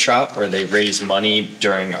turkey chop, where they raise money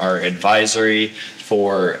during our advisory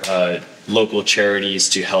for local charities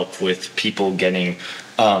to help with people getting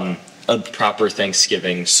a proper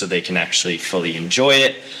Thanksgiving so they can actually fully enjoy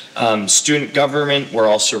it. Student government, we're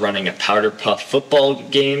also running a powder puff football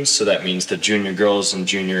game, so that means the junior girls and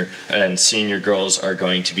junior and senior girls are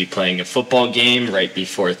going to be playing a football game right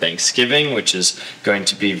before Thanksgiving, which is going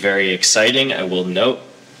to be very exciting. I will note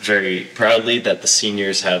very proudly that the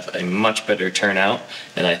seniors have a much better turnout,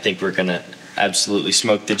 and I think we're going to absolutely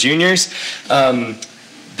smoke the juniors.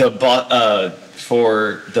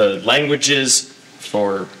 For the languages,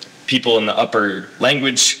 for people in the upper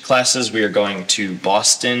language classes, we are going to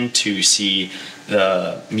Boston to see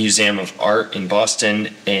the Museum of Art in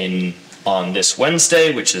Boston on this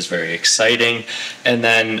Wednesday, which is very exciting. And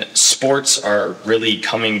then sports are really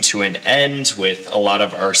coming to an end with a lot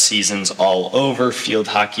of our seasons all over. Field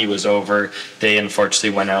hockey was over. They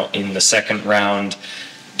unfortunately went out in the second round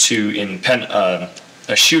a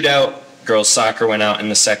shootout. Girls soccer went out in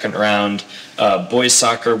the second round. Boys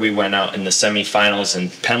soccer, we went out in the semifinals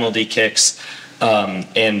in penalty kicks.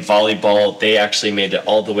 And volleyball, they actually made it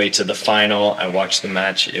all the way to the final. I watched the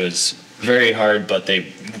match. It was very hard, but they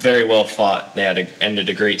very well fought. They ended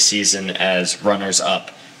a great season as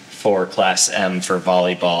runners-up for Class M for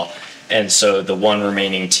volleyball. And so the one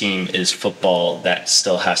remaining team is football that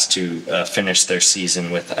still has to finish their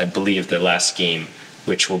season with, I believe, their last game,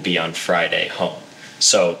 which will be on Friday home.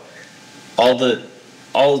 So a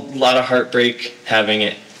lot of heartbreak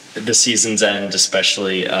having the season's end,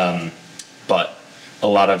 especially, but a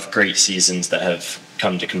lot of great seasons that have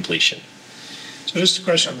come to completion. So just a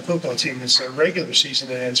question on the football team. It's a regular season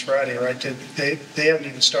that ends Friday, right? They haven't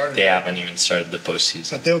even started. They haven't even started the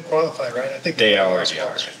postseason. But they'll qualify, right? I think they already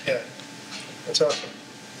are. Yeah, that's awesome.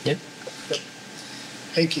 Yep.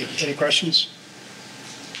 Thank you. Any questions?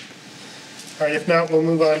 All right, if not, we'll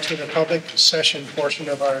move on to the public session portion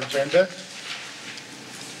of our agenda.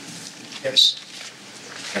 Yes.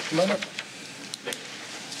 Come on up.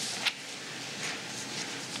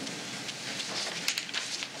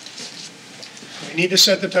 We need to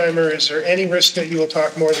set the timer. Is there any risk that you will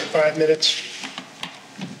talk more than 5 minutes?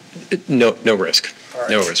 No risk. All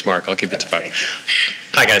right. No risk, Mark. I'll keep it to 5.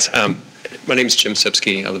 Hi, guys. My name is Jim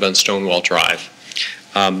Sipsky. I live on Stonewall Drive.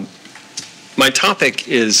 My topic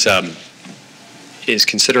is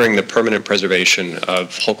considering the permanent preservation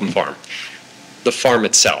of Holcomb Farm. The farm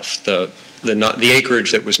itself, the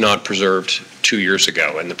acreage that was not preserved 2 years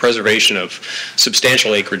ago, and the preservation of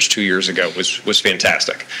substantial acreage 2 years ago was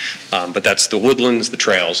fantastic. But that's the woodlands, the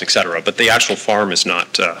trails, et cetera. But the actual farm is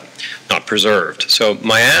not preserved. So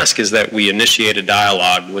my ask is that we initiate a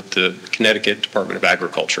dialogue with the Connecticut Department of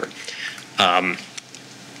Agriculture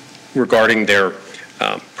regarding their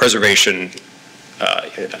preservation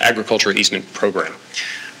agriculture easement program.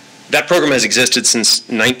 That program has existed since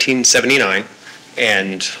 1979,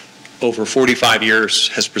 and over 45 years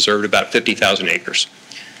has preserved about 50,000 acres.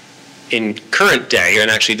 In current day,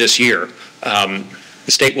 and actually this year, the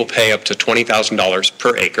state will pay up to $20,000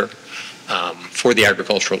 per acre for the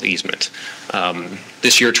agricultural easement.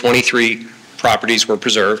 This year, 23 properties were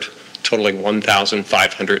preserved, totaling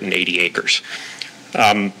 1,580 acres.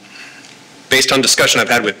 Based on discussion I've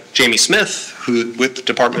had with Jamie Smith, with the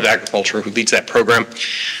Department of Agriculture, who leads that program,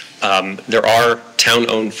 there are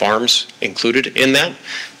town-owned farms included in that.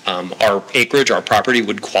 Our acreage, our property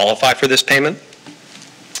would qualify for this payment.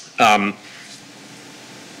 And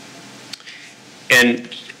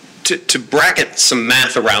to bracket some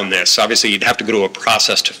math around this, obviously you'd have to go to a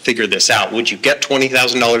process to figure this out. Would you get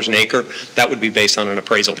 $20,000 an acre? That would be based on an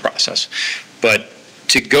appraisal process. But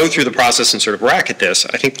to go through the process and sort of bracket this,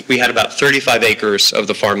 I think we had about 35 acres of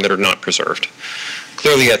the farm that are not preserved.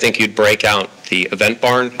 Clearly, I think you'd break out the event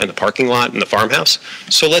barn and the parking lot and the farmhouse.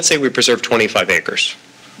 So let's say we preserve 25 acres.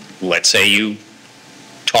 Let's say you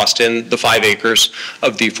tossed in the 5 acres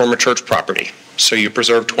of the former church property. So you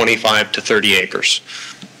preserve 25 to 30 acres.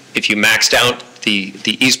 If you maxed out the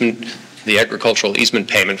easement, the agricultural easement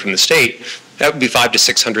payment from the state, that would be $500,000 to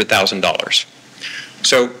 $600,000.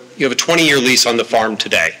 So you have a 20-year lease on the farm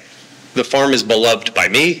today. The farm is beloved by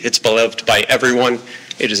me. It's beloved by everyone.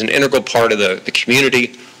 It is an integral part of the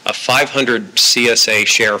community. A 500 CSA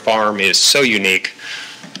share farm is so unique.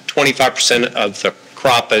 25% of the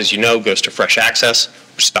crop, as you know, goes to fresh access,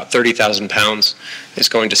 which is about 30,000 pounds. It's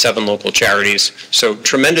going to 7 local charities. So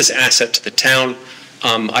tremendous asset to the town.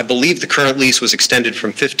 I believe the current lease was extended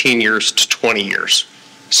from 15 years to 20 years.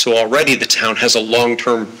 So already the town has a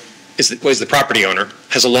long-term, is the property owner,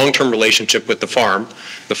 has a long-term relationship with the farm.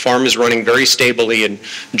 The farm is running very stably in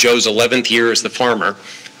Joe's 11th year as the farmer,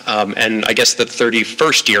 and I guess the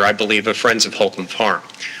 31st year, I believe, of Friends of Holcomb Farm.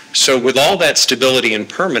 So with all that stability and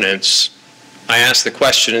permanence, I ask the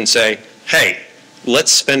question and say, hey,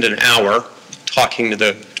 let's spend an hour talking to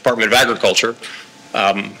the Department of Agriculture,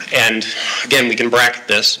 and again, we can bracket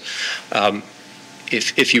this.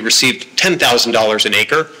 If you received $10,000 an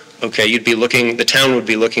acre, okay, you'd be looking, the town would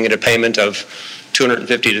be looking at a payment of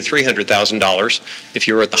 $250,000 to $300,000. If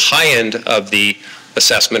you were at the high end of the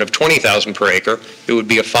assessment of $20,000 per acre, it would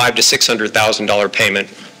be a $500,000 to $600,000 payment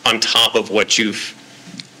on top of what you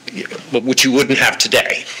wouldn't have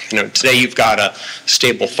today. You know, today you've got a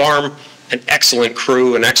stable farm, an excellent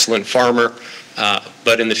crew, an excellent farmer,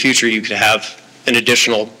 but in the future you could have an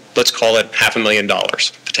additional, let's call it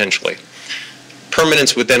 $500,000 potentially.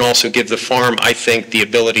 Permanence would then also give the farm, I think, the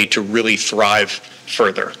ability to really thrive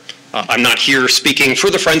further. I'm not here speaking for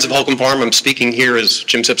the Friends of Holcomb Farm, I'm speaking here as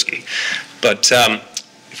Jim Sipsky. But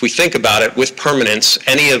if we think about it, with permanence,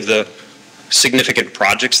 any of the significant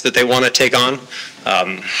projects that they want to take on,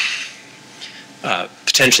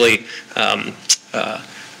 potentially, and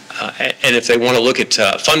if they want to look at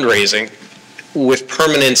fundraising, with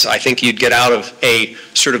permanence, I think you'd get out of a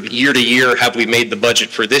sort of year to year, have we made the budget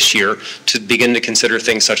for this year, to begin to consider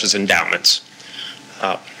things such as endowments.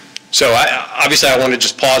 So obviously I want to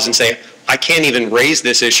just pause and say, I can't even raise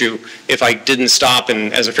this issue if I didn't stop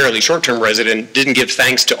and, as a fairly short-term resident, didn't give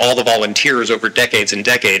thanks to all the volunteers over decades and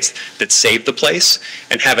decades that saved the place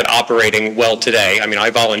and have it operating well today. I mean, I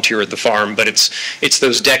volunteer at the farm, but it's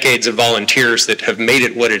those decades of volunteers that have made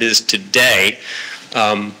it what it is today.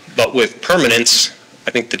 But with permanence,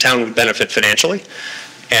 I think the town would benefit financially.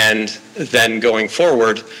 And then going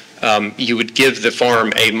forward, you would give the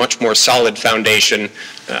farm a much more solid foundation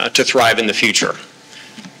to thrive in the future.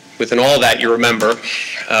 Within all that, you remember,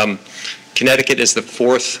 Connecticut is the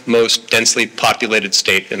 4th most densely populated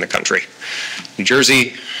state in the country. New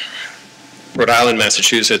Jersey, Rhode Island,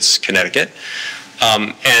 Massachusetts, Connecticut.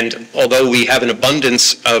 And although we have an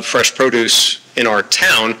abundance of fresh produce in our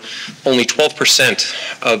town, only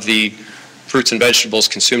 12% of the fruits and vegetables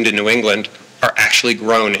consumed in New England are actually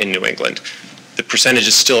grown in New England. The percentage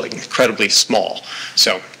is still incredibly small.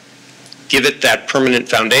 So give it that permanent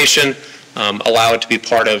foundation, allow it to be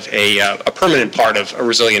part of a permanent part of a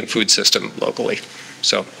resilient food system locally.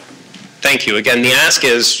 So thank you. Again, the ask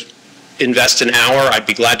is invest an hour. I'd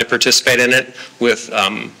be glad to participate in it with,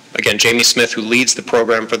 again, Jamie Smith, who leads the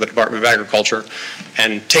program for the Department of Agriculture,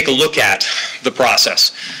 and take a look at the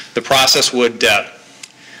process. The process would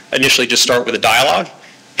initially just start with a dialogue,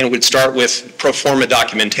 and it would start with pro forma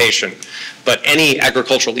documentation. But any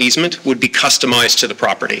agricultural easement would be customized to the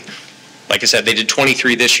property. Like I said, they did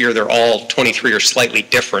 23 this year. They're all 23 are slightly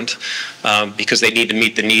different because they need to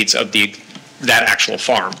meet the needs of that actual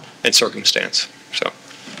farm and circumstance. So,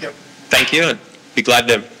 Yep. Thank you. I'd be glad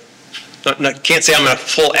to. Can't say I'm a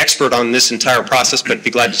full expert on this entire process, but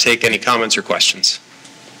be glad to take any comments or questions.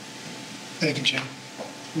 Thank you, Jim.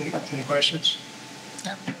 Any questions?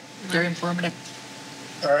 No, very informative.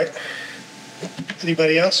 All right.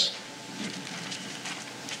 Anybody else?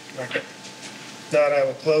 Okay. Not, I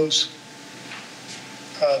will close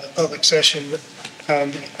the public session.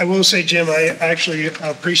 I will say, Jim, I actually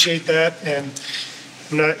appreciate that, and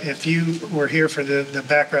I'm not, if you were here for the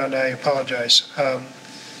background, I apologize.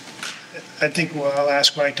 I think, well, I'll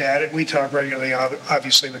ask Mike to add it. We talk regularly,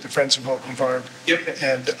 obviously, with the Friends of Holcomb Farm. Yep.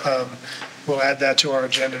 And we'll add that to our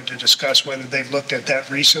agenda to discuss whether they've looked at that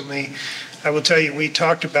recently. I will tell you, we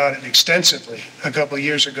talked about it extensively a couple of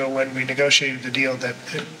years ago when we negotiated the deal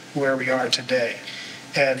where we are today.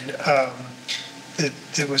 And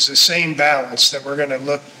it was the same balance that we're going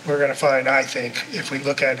to find, I think, if we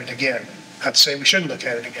look at it again. Not to say we shouldn't look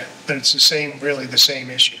at it again, but it's really the same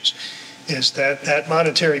issues. Is that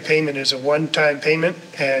monetary payment is a one-time payment,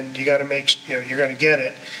 and you got to you're going to get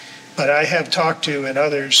it. But I have talked to, and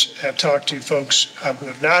others have talked to folks who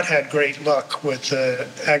have not had great luck with the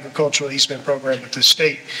agricultural easement program with the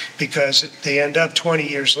state, because they end up 20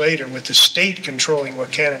 years later with the state controlling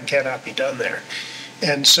what can and cannot be done there.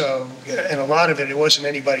 And so, and a lot of it wasn't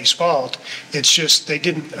anybody's fault. It's just they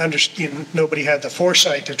didn't understand, nobody had the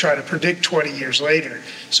foresight to try to predict 20 years later.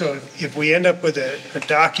 So if we end up with a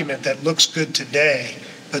document that looks good today,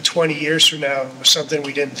 but 20 years from now it was something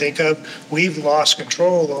we didn't think of, we've lost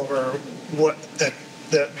control over what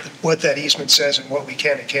that easement says and what we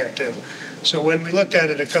can and can't do. So when we looked at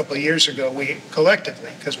it a couple of years ago, we collectively,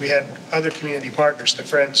 because we had other community partners, the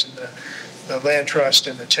Friends and the Land Trust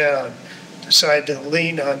and the town, decided to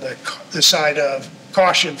lean on the side of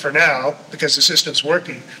caution for now, because the system's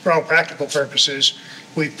working. For all practical purposes,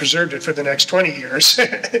 we've preserved it for the next 20 years, and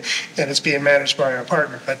it's being managed by our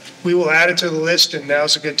partner. But we will add it to the list, and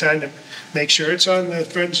now's a good time to make sure it's on the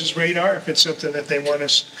Friends' radar if it's something that they want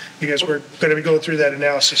us, because we're going to be going through that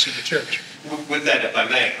analysis of the church. With that, if I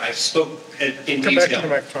may, I spoke in detail. Come back to the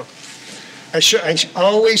microphone. I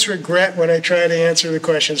always regret when I try to answer the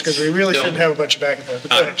questions, because we really shouldn't have a bunch of back and forth.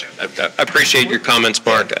 But go ahead, Jim. I appreciate your comments,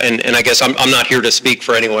 Mark, and I guess I'm not here to speak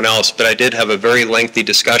for anyone else, but I did have a very lengthy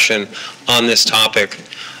discussion on this topic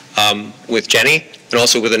with Jenny and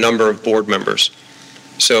also with a number of board members.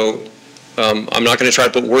 So I'm not going to try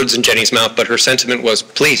to put words in Jenny's mouth, but her sentiment was,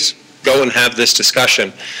 please, go and have this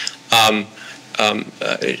discussion.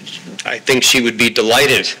 I think she would be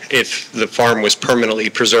delighted if the farm was permanently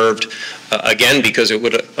preserved, again, because it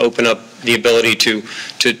would open up the ability to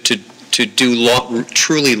do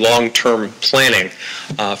truly long-term planning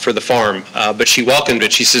for the farm. But she welcomed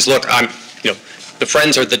it. She says, look, the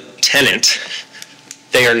Friends are the tenant.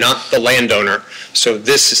 They are not the landowner. So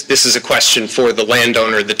this is a question for the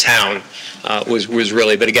landowner, the town. Was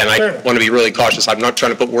really, but again, I want to be really cautious. I'm not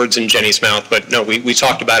trying to put words in Jenny's mouth, but no, we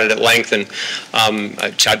talked about it at length, and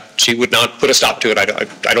she would not put a stop to it,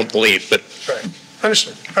 I don't believe, but. Right,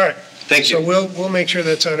 understood. All right. Thank you. So we'll make sure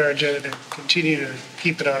that's on our agenda to continue to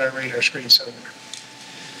keep it on our radar screen somewhere.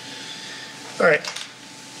 All right.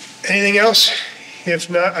 Anything else? If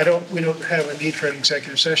not, we don't have a need for an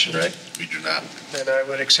executive session, right? We do not. Then I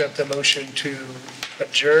would accept the motion to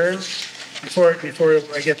adjourn. Before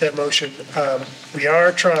I get that motion, we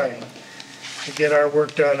are trying to get our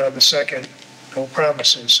work done on the second, no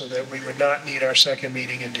promises, so that we would not need our second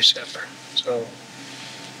meeting in December. So,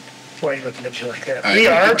 why are you looking at me like that? We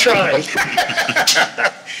are trying.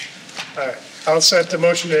 All right, I'll set the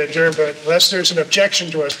motion to adjourn, but unless there's an objection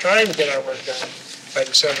to us trying to get our work done by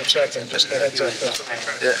December 2nd, just a heads up.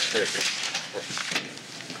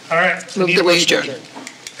 All right. Move that we adjourn.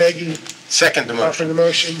 Peggy, Second the offer motion. the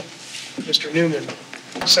motion. Mr. Newman,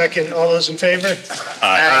 Second, all those in favor?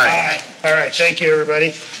 Aye. All right, thank you,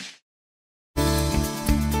 everybody.